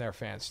Saints and their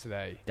fans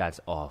today. That's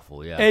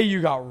awful, yeah. A,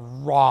 you got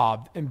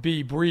robbed, and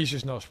B, Breeze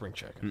is no spring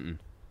chicken.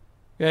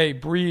 A,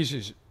 Breeze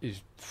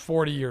is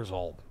 40 years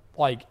old.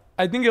 Like,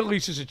 I think at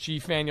least as a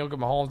Chief fan, you'll look at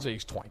Mahomes,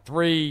 he's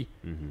 23.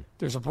 Mm-hmm.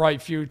 There's a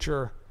bright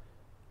future.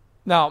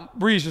 Now,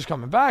 Breeze is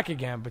coming back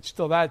again, but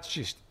still that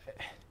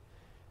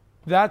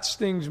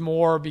stings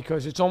more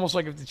because it's almost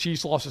like if the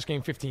Chiefs lost this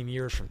game 15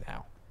 years from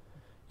now.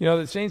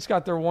 The Saints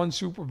got their one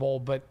Super Bowl,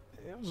 but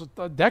it was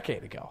a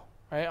decade ago.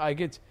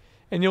 Right?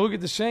 And you look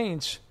at the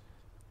Saints,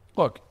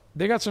 look,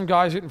 they got some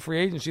guys hitting free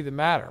agency that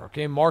matter.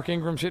 Okay, Mark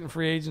Ingram's hitting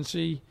free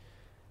agency.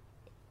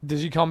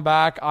 Does he come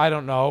back? I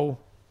don't know.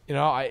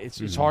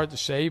 It's hard to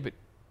say, but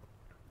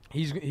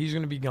he's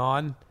going to be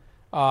gone.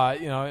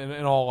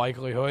 In all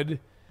likelihood,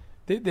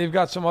 they've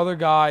got some other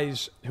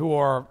guys who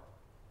are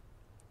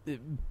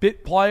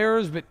bit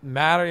players, but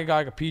matter. You got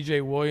like a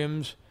P.J.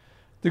 Williams.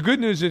 The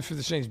good news is for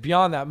the Saints,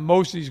 beyond that,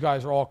 most of these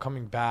guys are all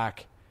coming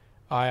back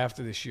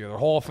after this year. Their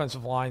whole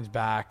offensive line's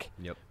back.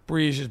 Yep.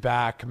 Breeze is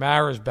back.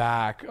 Kamara's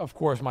back. Of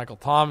course, Michael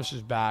Thomas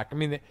is back. I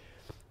mean,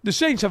 the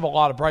Saints have a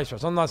lot of bright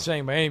spots. I'm not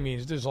saying by any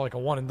means this is like a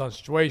one-and-done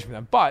situation for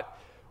them. But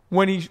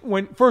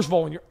first of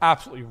all, when you're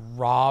absolutely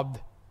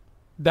robbed,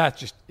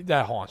 that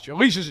haunts you. At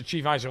least as a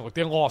Chief, I say, look,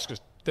 they lost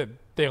because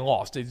they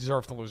lost. They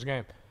deserve to lose a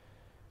game.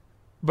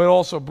 But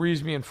also,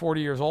 Breeze being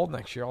 40 years old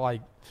next year,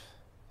 like,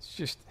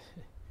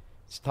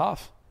 it's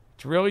tough.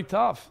 It's really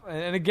tough.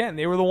 And again,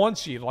 they were the one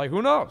seed. Like,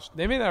 who knows?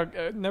 They may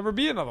never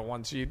be another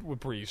one seed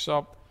with Breeze.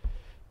 So,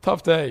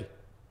 tough day.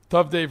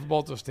 Tough day for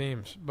both those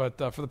teams. But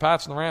for the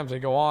Pats and the Rams, they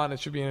go on. It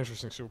should be an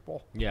interesting Super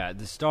Bowl. Yeah,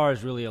 the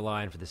stars really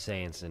align for the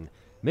Saints. And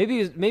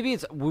maybe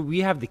it's we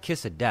have the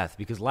kiss of death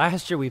because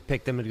last year we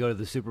picked them to go to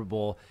the Super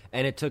Bowl,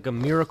 and it took a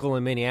miracle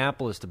in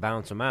Minneapolis to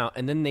bounce them out.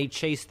 And then they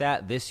chased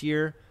that this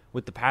year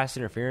with the pass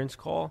interference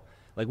call.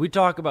 Like, we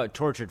talk about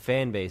tortured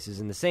fan bases,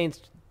 and the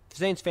Saints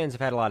fans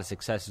have had a lot of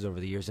successes over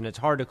the years, and it's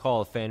hard to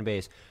call a fan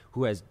base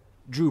who has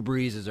Drew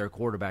Brees as their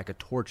quarterback a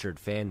tortured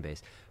fan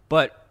base.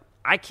 But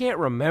I can't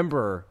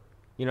remember,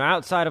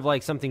 outside of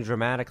like something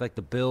dramatic like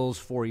the Bills'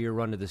 4-year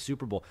run to the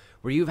Super Bowl,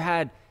 where you've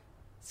had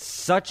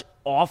such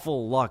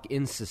awful luck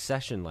in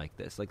succession like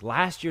this. Like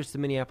last year's the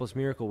Minneapolis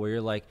Miracle, where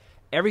you're like,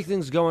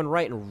 everything's going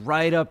right, and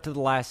right up to the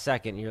last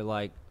second, you're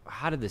like,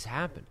 how did this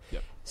happen?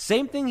 Yep.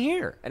 Same thing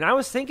here. And I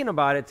was thinking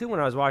about it, too,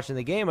 when I was watching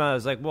the game. I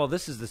was like, well,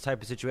 this is this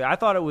type of situation. I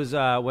thought it was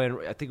when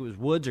I think it was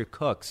Woods or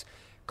Cooks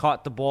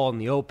caught the ball in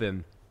the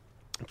open,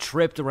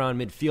 tripped around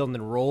midfield, and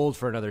then rolled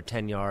for another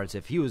 10 yards.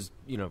 If he was,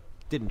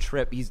 didn't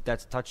trip,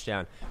 that's a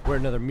touchdown. We're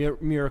in another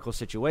miracle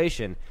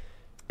situation.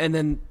 And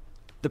then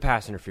the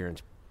pass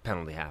interference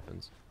penalty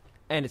happens.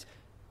 And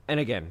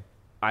again,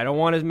 I don't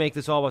want to make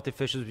this all about the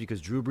officials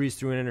because Drew Brees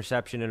threw an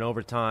interception in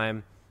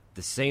overtime.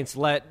 The Saints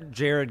let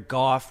Jared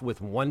Goff, with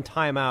one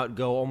timeout,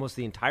 go almost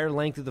the entire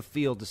length of the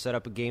field to set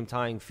up a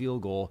game-tying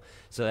field goal.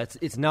 So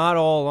it's not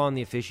all on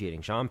the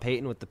officiating. Sean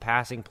Payton with the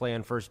passing play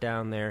on first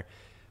down there.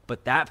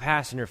 But that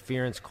pass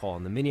interference call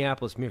in the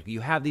Minneapolis Miracle,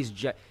 you have these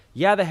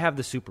they have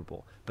the Super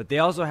Bowl, but they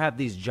also have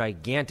these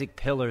gigantic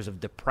pillars of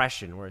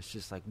depression where it's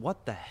just like,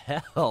 what the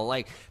hell?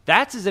 Like,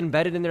 that's as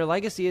embedded in their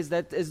legacy as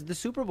the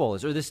Super Bowl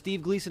is, or the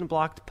Steve Gleason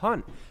blocked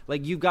punt.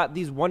 Like, you've got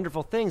these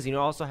wonderful things, and you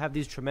also have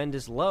these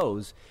tremendous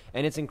lows,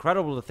 and it's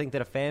incredible to think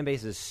that a fan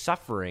base is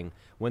suffering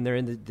when they're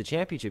in the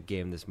championship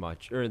game this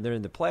much, or they're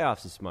in the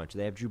playoffs this much.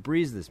 They have Drew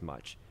Brees this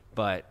much.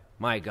 But,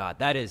 my God,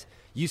 that is,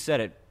 you said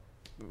it,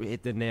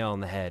 hit the nail on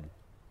the head.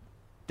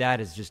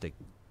 That is just a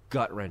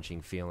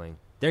gut-wrenching feeling.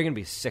 They're going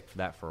to be sick for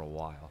that for a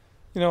while.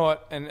 You know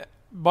what? And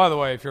by the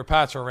way, if you're a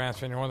Pats or a Rams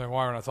fan, you're wondering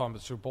why we're not talking about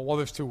the Super Bowl. Well,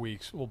 there's 2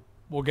 weeks.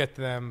 We'll get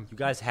to them. You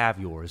guys have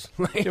yours.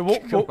 Like, yeah,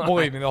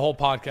 believe me, the whole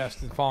podcast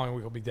the following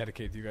week will be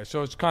dedicated to you guys.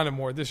 So it's kind of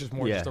more. This is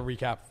more just a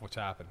recap of what's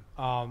happened.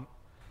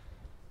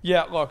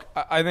 Look,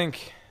 I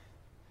think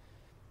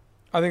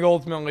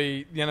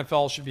ultimately the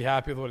NFL should be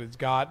happy with what it's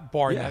got,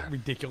 barring that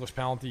ridiculous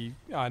penalty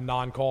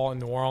non-call in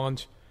New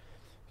Orleans.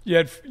 You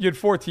had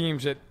 4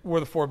 teams that were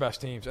the 4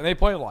 best teams, and they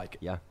played like it.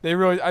 Yeah. They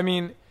really, I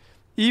mean,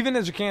 even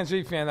as a Kansas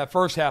City fan, that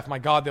first half, my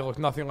God, they looked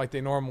nothing like they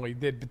normally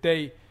did. But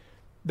they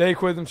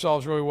acquitted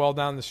themselves really well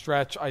down the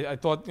stretch. I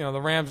thought, the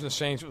Rams and the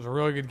Saints, it was a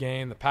really good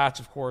game. The Pats,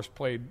 of course,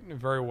 played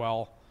very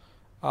well.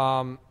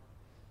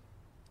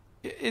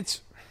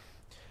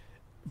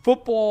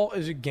 Football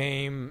is a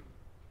game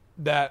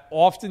that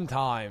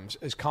oftentimes,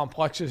 as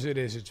complex as it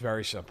is, it's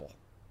very simple.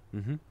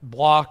 Mm-hmm.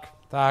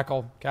 Block,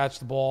 tackle, catch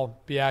the ball,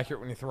 be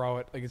accurate when you throw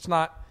it. Like,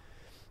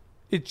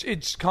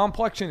 it's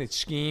complex in its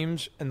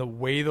schemes and the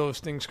way those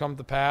things come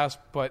to pass,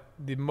 but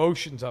the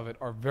motions of it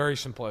are very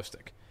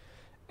simplistic.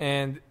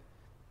 And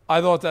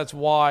I thought that's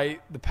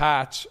why the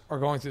Pats are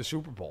going to the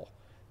Super Bowl.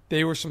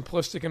 They were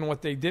simplistic in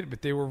what they did,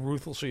 but they were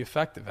ruthlessly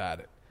effective at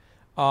it.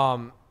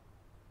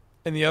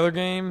 In the other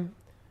game,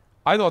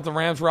 I thought the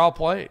Rams were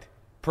outplayed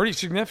pretty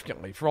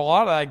significantly for a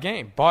lot of that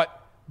game,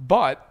 but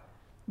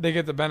they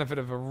get the benefit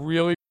of a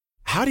really.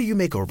 How do you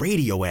make a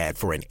radio ad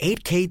for an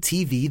 8K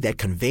TV that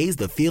conveys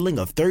the feeling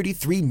of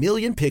 33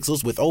 million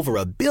pixels with over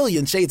a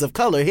billion shades of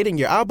color hitting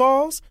your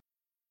eyeballs?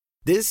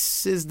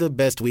 This is the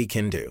best we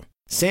can do.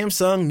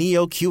 Samsung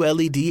Neo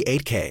QLED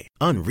 8K,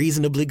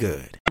 unreasonably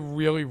good.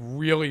 Really,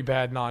 really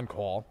bad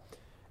non-call.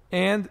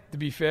 And to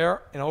be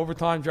fair, in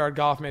overtime, Jared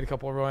Goff made a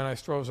couple of really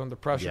nice throws under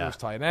pressure to his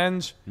tight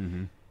ends.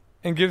 Mm-hmm.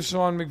 And give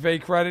Sean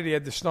McVay credit, he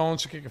had the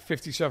stones to kick a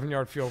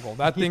 57-yard field goal.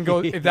 That thing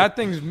goes. If that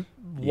thing's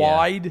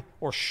wide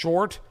or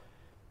short,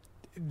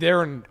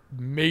 they're in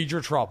major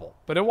trouble.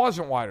 But it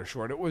wasn't wide or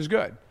short. It was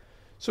good.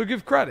 So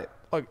give credit.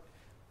 Like,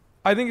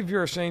 I think if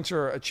you're a Saints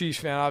or a Chiefs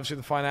fan, obviously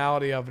the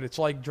finality of it, it's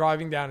like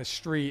driving down a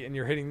street and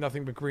you're hitting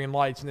nothing but green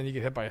lights and then you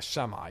get hit by a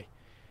semi.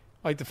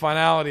 Like, the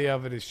finality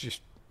of it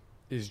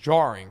is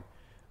jarring.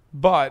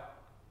 But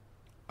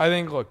I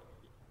think, look,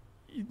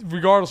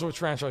 regardless of which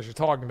franchise you're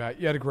talking about,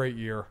 you had a great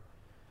year.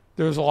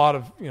 There was a lot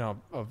of,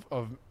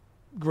 of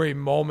great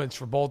moments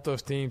for both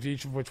those teams,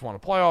 each of which won a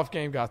playoff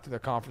game, got to their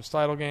conference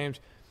title games.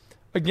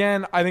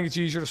 Again, I think it's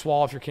easier to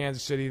swallow if you're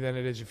Kansas City than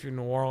it is if you're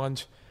New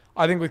Orleans.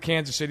 I think with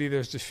Kansas City,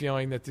 there's this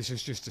feeling that this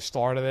is just the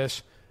start of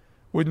this.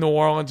 With New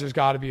Orleans, there's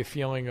got to be a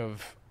feeling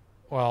of,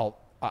 well,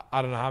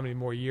 I don't know how many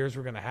more years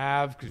we're going to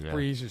have because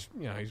Breeze is,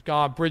 he's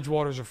gone.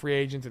 Bridgewater's a free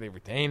agent. Do they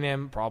retain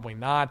him? Probably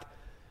not.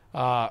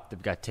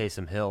 They've got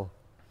Taysom Hill.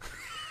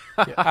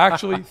 Yeah,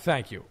 actually,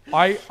 thank you.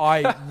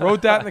 I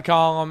wrote that in the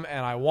column,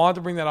 and I wanted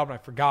to bring that up, and I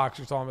forgot because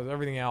we were talking about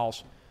everything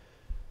else.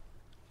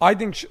 I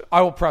think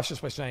I will preface this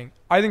by saying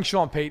I think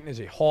Sean Payton is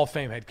a Hall of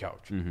Fame head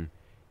coach. Mm-hmm.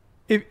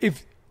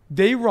 If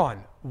they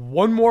run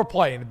one more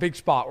play in a big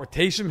spot where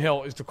Taysom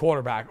Hill is the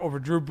quarterback over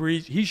Drew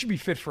Brees, he should be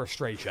fit for a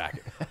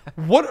straitjacket.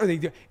 What are they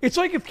doing? It's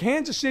like if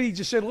Kansas City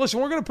just said, listen,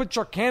 we're going to put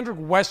Charkandrick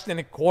Weston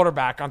at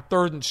quarterback on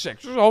 3rd and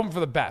 6. We're hoping for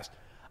the best.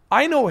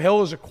 I know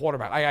Hill is a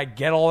quarterback. I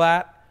get all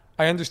that.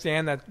 I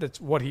understand that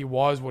that's what he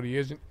was, what he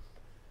isn't.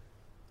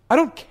 I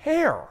don't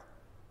care.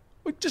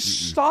 Like,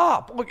 just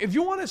stop. Look, if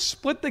you want to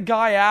split the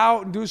guy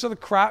out and do this other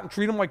crap and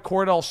treat him like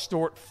Cordell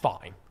Stewart,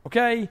 fine.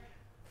 Okay?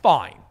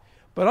 Fine.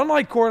 But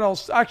unlike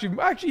Cordell, actually,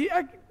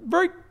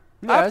 very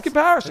apt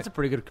comparison. That's a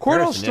pretty good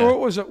comparison.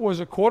 Cordell Stewart was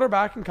a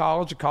quarterback in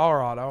college at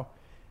Colorado.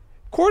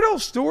 Cordell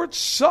Stewart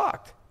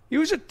sucked. He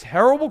was a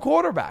terrible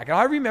quarterback. And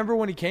I remember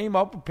when he came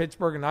up with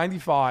Pittsburgh in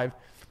 '95,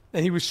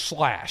 and he was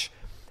slash.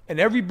 And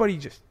everybody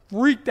just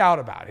freaked out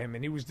about him.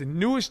 And he was the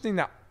newest thing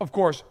that, of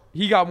course,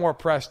 he got more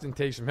press than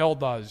Taysom Hill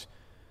does.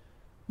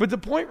 But the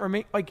point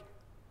remains,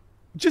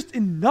 just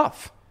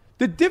enough.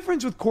 The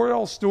difference with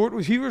Cordell Stewart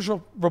was he was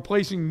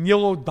replacing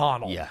Neil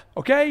O'Donnell. Yeah.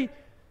 Okay?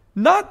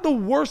 Not the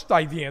worst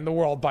idea in the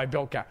world by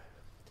Bill Cowher.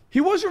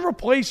 He wasn't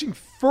replacing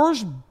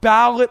first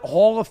ballot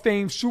Hall of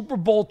Fame Super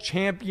Bowl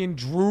champion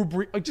Drew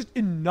Brees. Just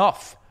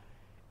enough.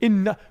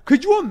 Enough.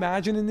 Could you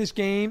imagine in this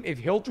game if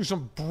Hill threw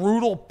some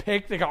brutal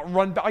pick that got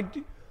run back?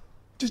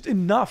 Just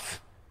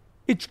enough.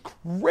 It's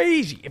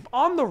crazy. If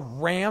I'm the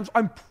Rams,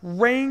 I'm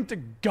praying to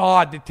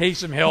God that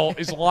Taysom Hill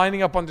is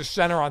lining up under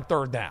center on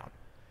 3rd down.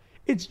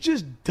 It's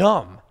just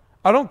dumb.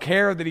 I don't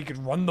care that he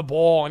could run the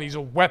ball and he's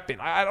a weapon.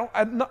 I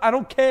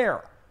don't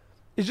care.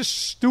 It's just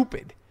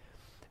stupid.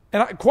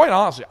 And quite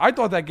honestly, I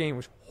thought that game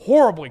was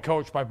horribly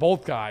coached by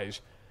both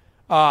guys.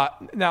 Now,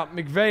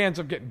 McVay ends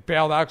up getting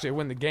bailed out because they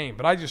win the game.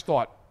 But I just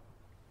thought,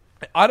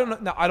 I don't know.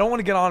 Now, I don't want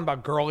to get on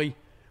about Gurley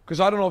because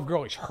I don't know if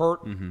Gurley's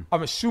hurt. Mm-hmm.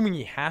 I'm assuming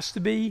he has to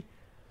be.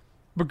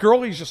 But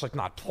Gurley's just like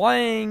not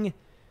playing.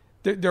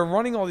 They're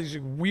running all these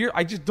weird.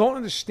 I just don't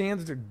understand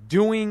what they're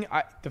doing.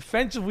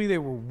 Defensively, they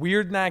were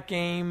weird in that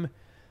game.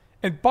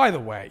 And by the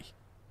way,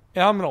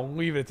 and I'm going to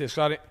leave it at this.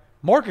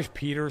 Marcus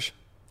Peters.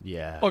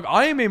 Yeah. Look,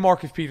 I am a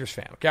Marcus Peters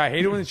fan. Okay, I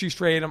hate it when the Chiefs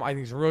trade him. I think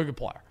he's a really good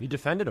player. You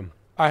defended him.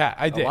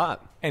 I did. A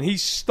lot. And he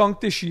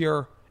stunk this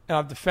year, and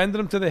I've defended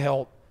him to the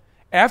hilt.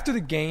 After the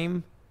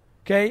game,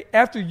 okay,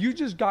 after you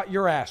just got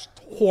your ass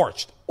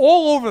torched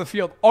all over the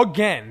field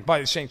again by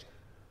the Saints,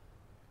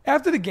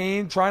 after the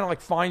game, trying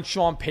to find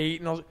Sean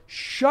Payton, I was like,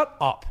 shut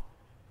up.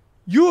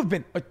 You have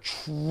been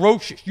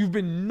atrocious. You've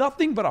been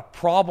nothing but a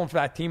problem for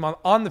that team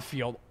on the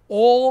field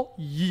all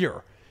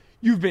year.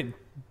 You've been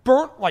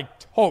burnt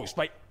like toast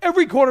by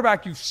every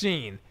quarterback you've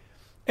seen.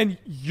 And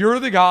you're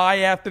the guy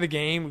after the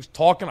game who's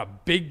talking a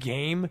big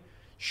game.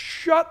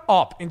 Shut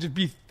up and just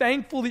be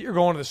thankful that you're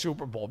going to the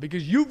Super Bowl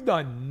because you've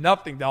done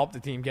nothing to help the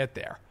team get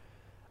there.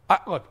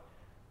 Look,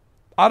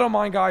 I don't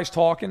mind guys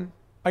talking.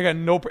 I got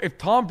no. If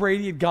Tom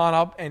Brady had gone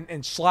up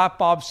and slapped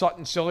Bob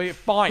Sutton silly,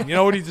 fine. You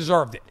know what? He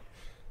deserved it.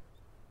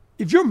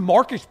 If you're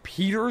Marcus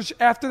Peters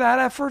after that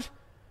effort,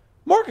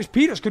 Marcus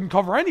Peters couldn't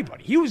cover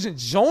anybody. He was in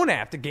zone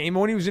after the game.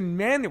 When he was in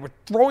man, they were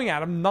throwing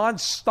at him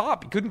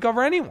nonstop. He couldn't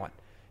cover anyone,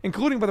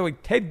 including, by the way,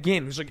 Ted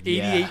Ginn, who's like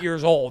 88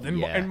 years old.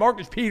 And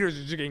Marcus Peters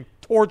is just getting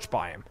torched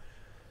by him.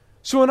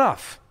 So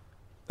enough.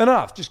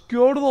 Just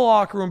go to the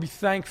locker room and be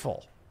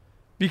thankful.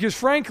 Because,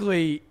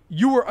 frankly,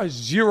 you were a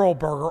zero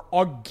burger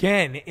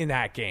again in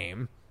that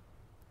game.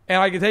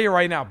 And I can tell you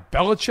right now,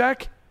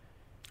 Belichick,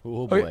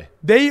 oh boy,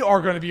 they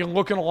are going to be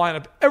looking to line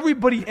up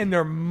everybody and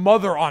their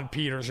mother on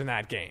Peters in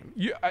that game.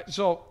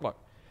 So, look,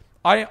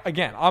 I'm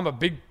a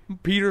big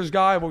Peters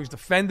guy. I've always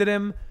defended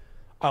him.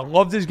 I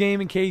loved his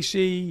game in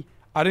KC.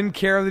 I didn't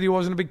care that he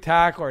wasn't a big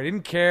tackler. I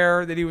didn't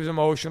care that he was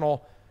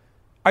emotional.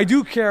 I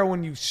do care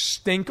when you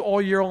stink all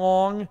year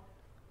long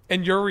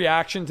and your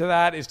reaction to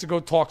that is to go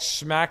talk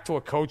smack to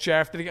a coach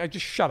after the game.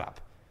 Just shut up.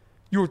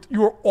 You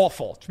were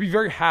awful. To be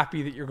very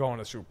happy that you're going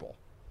to Super Bowl.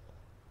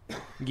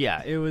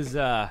 Yeah, it was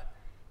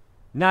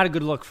not a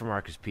good look for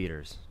Marcus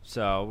Peters.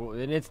 So,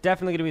 and it's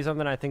definitely going to be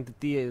something I think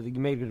that you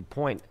made a good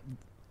point.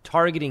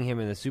 Targeting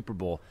him in the Super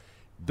Bowl.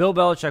 Bill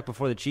Belichick,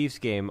 before the Chiefs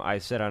game, I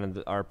said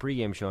on our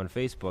pregame show on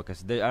Facebook, I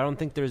said, I don't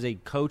think there's a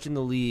coach in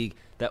the league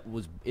that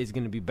is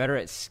going to be better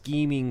at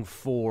scheming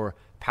for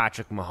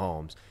Patrick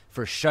Mahomes,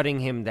 for shutting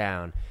him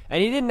down.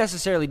 And he didn't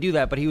necessarily do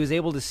that, but he was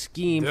able to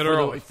scheme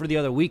for the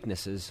other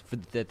weaknesses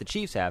that the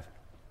Chiefs have.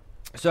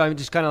 So I'm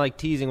just kind of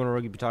teasing when we're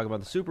going to be talking about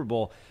the Super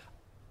Bowl.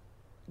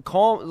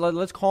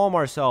 Let's calm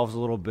ourselves a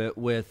little bit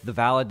with the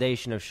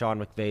validation of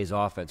Sean McVay's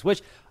offense,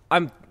 which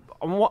I'm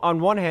on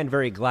one hand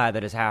very glad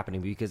that is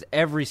happening because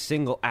every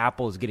single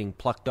apple is getting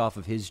plucked off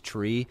of his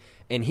tree,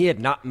 and he had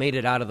not made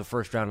it out of the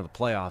first round of the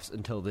playoffs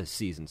until this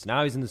season. So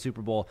now he's in the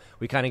Super Bowl.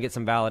 We kind of get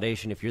some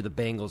validation if you're the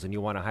Bengals and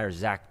you want to hire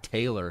Zach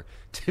Taylor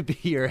to be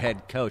your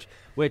head coach,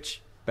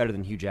 which better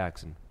than Hugh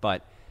Jackson.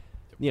 But,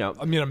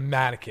 a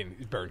mannequin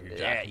is better than Hugh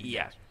Jackson.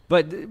 Yeah.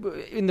 But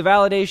in the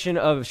validation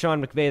of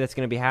Sean McVay that's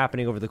going to be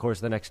happening over the course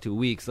of the next 2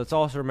 weeks, let's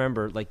also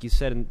remember, like you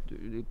said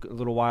a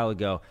little while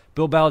ago,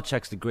 Bill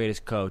Belichick's the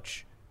greatest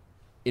coach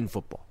in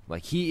football.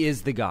 He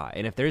is the guy.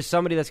 And if there's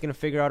somebody that's going to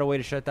figure out a way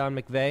to shut down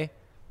McVay,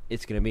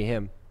 it's going to be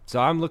him. So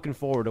I'm looking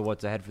forward to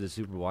what's ahead for the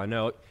Super Bowl. I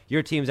know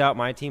your team's out.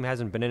 My team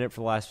hasn't been in it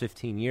for the last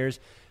 15 years.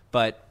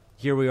 But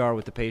here we are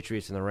with the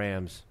Patriots and the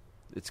Rams.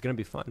 It's going to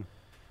be fun.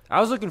 I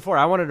was looking forward.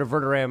 I wanted a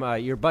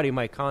Verderame, your buddy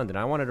Mike Condon.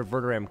 I wanted a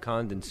Verderame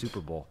Condon Super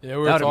Bowl. Yeah, that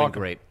would have been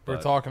great. We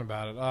were talking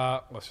about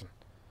it. Listen,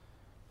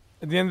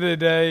 at the end of the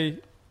day,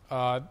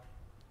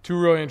 2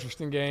 really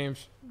interesting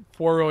games,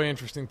 4 really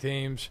interesting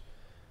teams.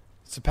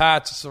 It's the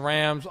Pats, it's the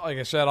Rams. Like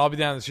I said, I'll be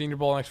down at the Senior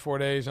Bowl the next 4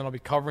 days, and I'll be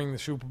covering the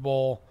Super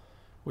Bowl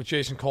with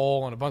Jason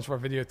Cole and a bunch of our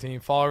video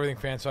team. Follow everything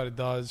Fansided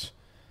does.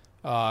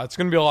 It's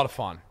going to be a lot of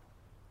fun.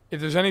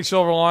 If there's any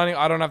silver lining,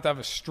 I don't have to have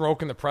a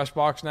stroke in the press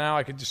box now.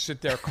 I could just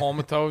sit there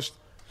comatose.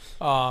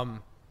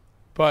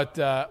 But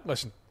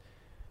listen,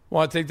 I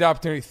want to take the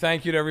opportunity.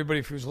 Thank you to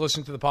everybody who's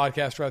listened to the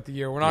podcast throughout the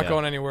year. We're not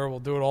going anywhere. We'll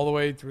do it all the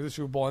way through the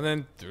Super Bowl and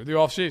then through the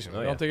offseason.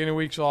 We don't take any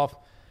weeks off.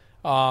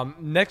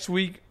 Next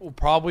week will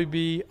probably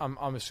be,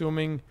 I'm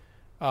assuming,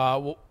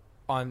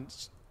 on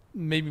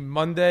maybe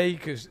Monday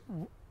because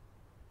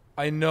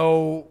I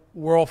know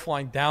we're all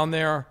flying down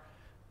there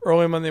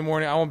early Monday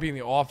morning. I won't be in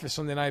the office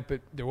Sunday night,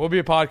 but there will be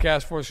a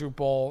podcast for Super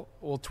Bowl.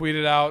 We'll tweet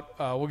it out.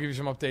 We'll give you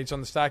some updates on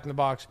the Stack in the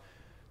Box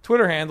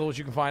Twitter handle, which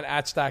you can find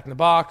at Stack in the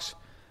Box.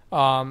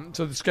 So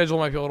the schedule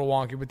might be a little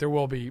wonky, but there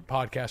will be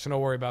podcasts, so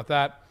don't worry about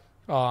that.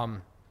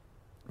 Beyond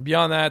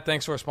that,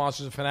 thanks to our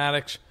sponsors at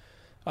Fanatics.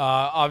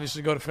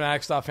 Obviously, go to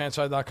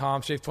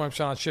fanatics.fanside.com. Save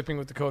 20% on shipping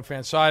with the code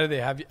FANSIDED.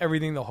 They have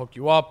everything. They'll hook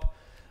you up.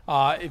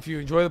 If you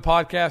enjoy the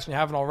podcast and you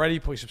haven't already,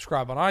 please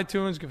subscribe on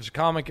iTunes. Give us a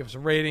comment. Give us a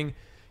rating.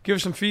 Give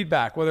us some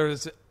feedback, whether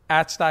it's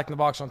at Stack in the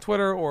Box on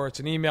Twitter, or it's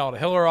an email to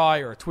Hill or I,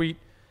 or a tweet.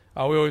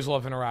 We always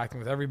love interacting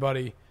with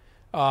everybody.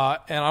 And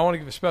I want to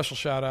give a special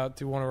shout-out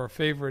to one of our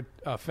favorite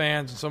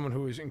fans and someone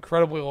who is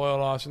incredibly loyal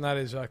to us, and that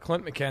is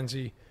Clint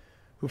McKenzie,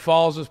 who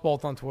follows us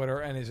both on Twitter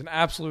and is an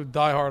absolute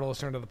diehard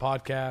listener to the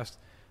podcast.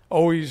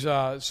 Always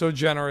so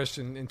generous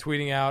in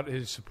tweeting out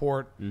his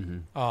support.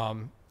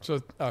 Mm-hmm. So,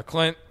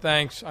 Clint,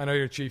 thanks. I know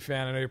you're a Chief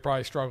fan. I know you're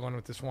probably struggling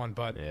with this one,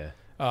 but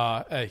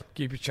hey,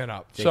 keep your chin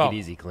up. Take it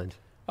easy, Clint.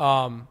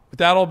 With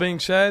that all being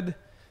said,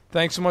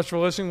 thanks so much for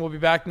listening. We'll be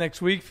back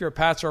next week. If you're a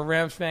Pats or a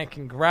Rams fan,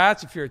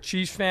 congrats. If you're a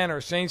Chiefs fan or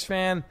a Saints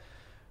fan,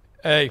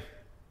 hey,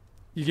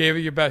 you gave it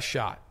your best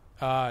shot.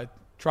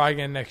 Try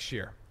again next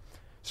year.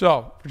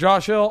 So, for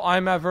Josh Hill,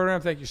 I'm Matt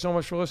Verderame. Thank you so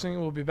much for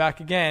listening. We'll be back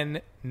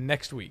again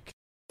next week.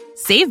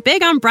 Save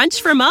big on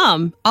brunch for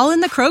mom, all in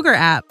the Kroger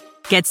app.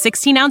 Get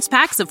 16-ounce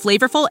packs of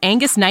flavorful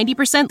Angus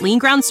 90% lean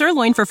ground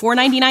sirloin for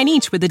 $4.99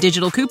 each with a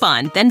digital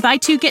coupon. Then buy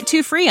 2, get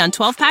 2 free on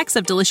 12 packs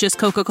of delicious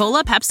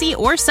Coca-Cola, Pepsi,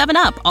 or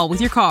 7-Up, all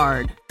with your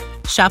card.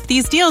 Shop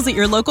these deals at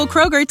your local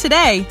Kroger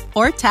today,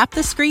 or tap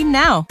the screen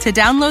now to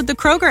download the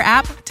Kroger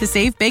app to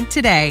save big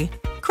today.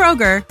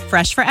 Kroger,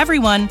 fresh for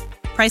everyone.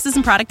 Prices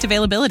and product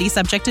availability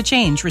subject to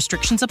change.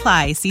 Restrictions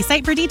apply. See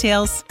site for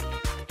details.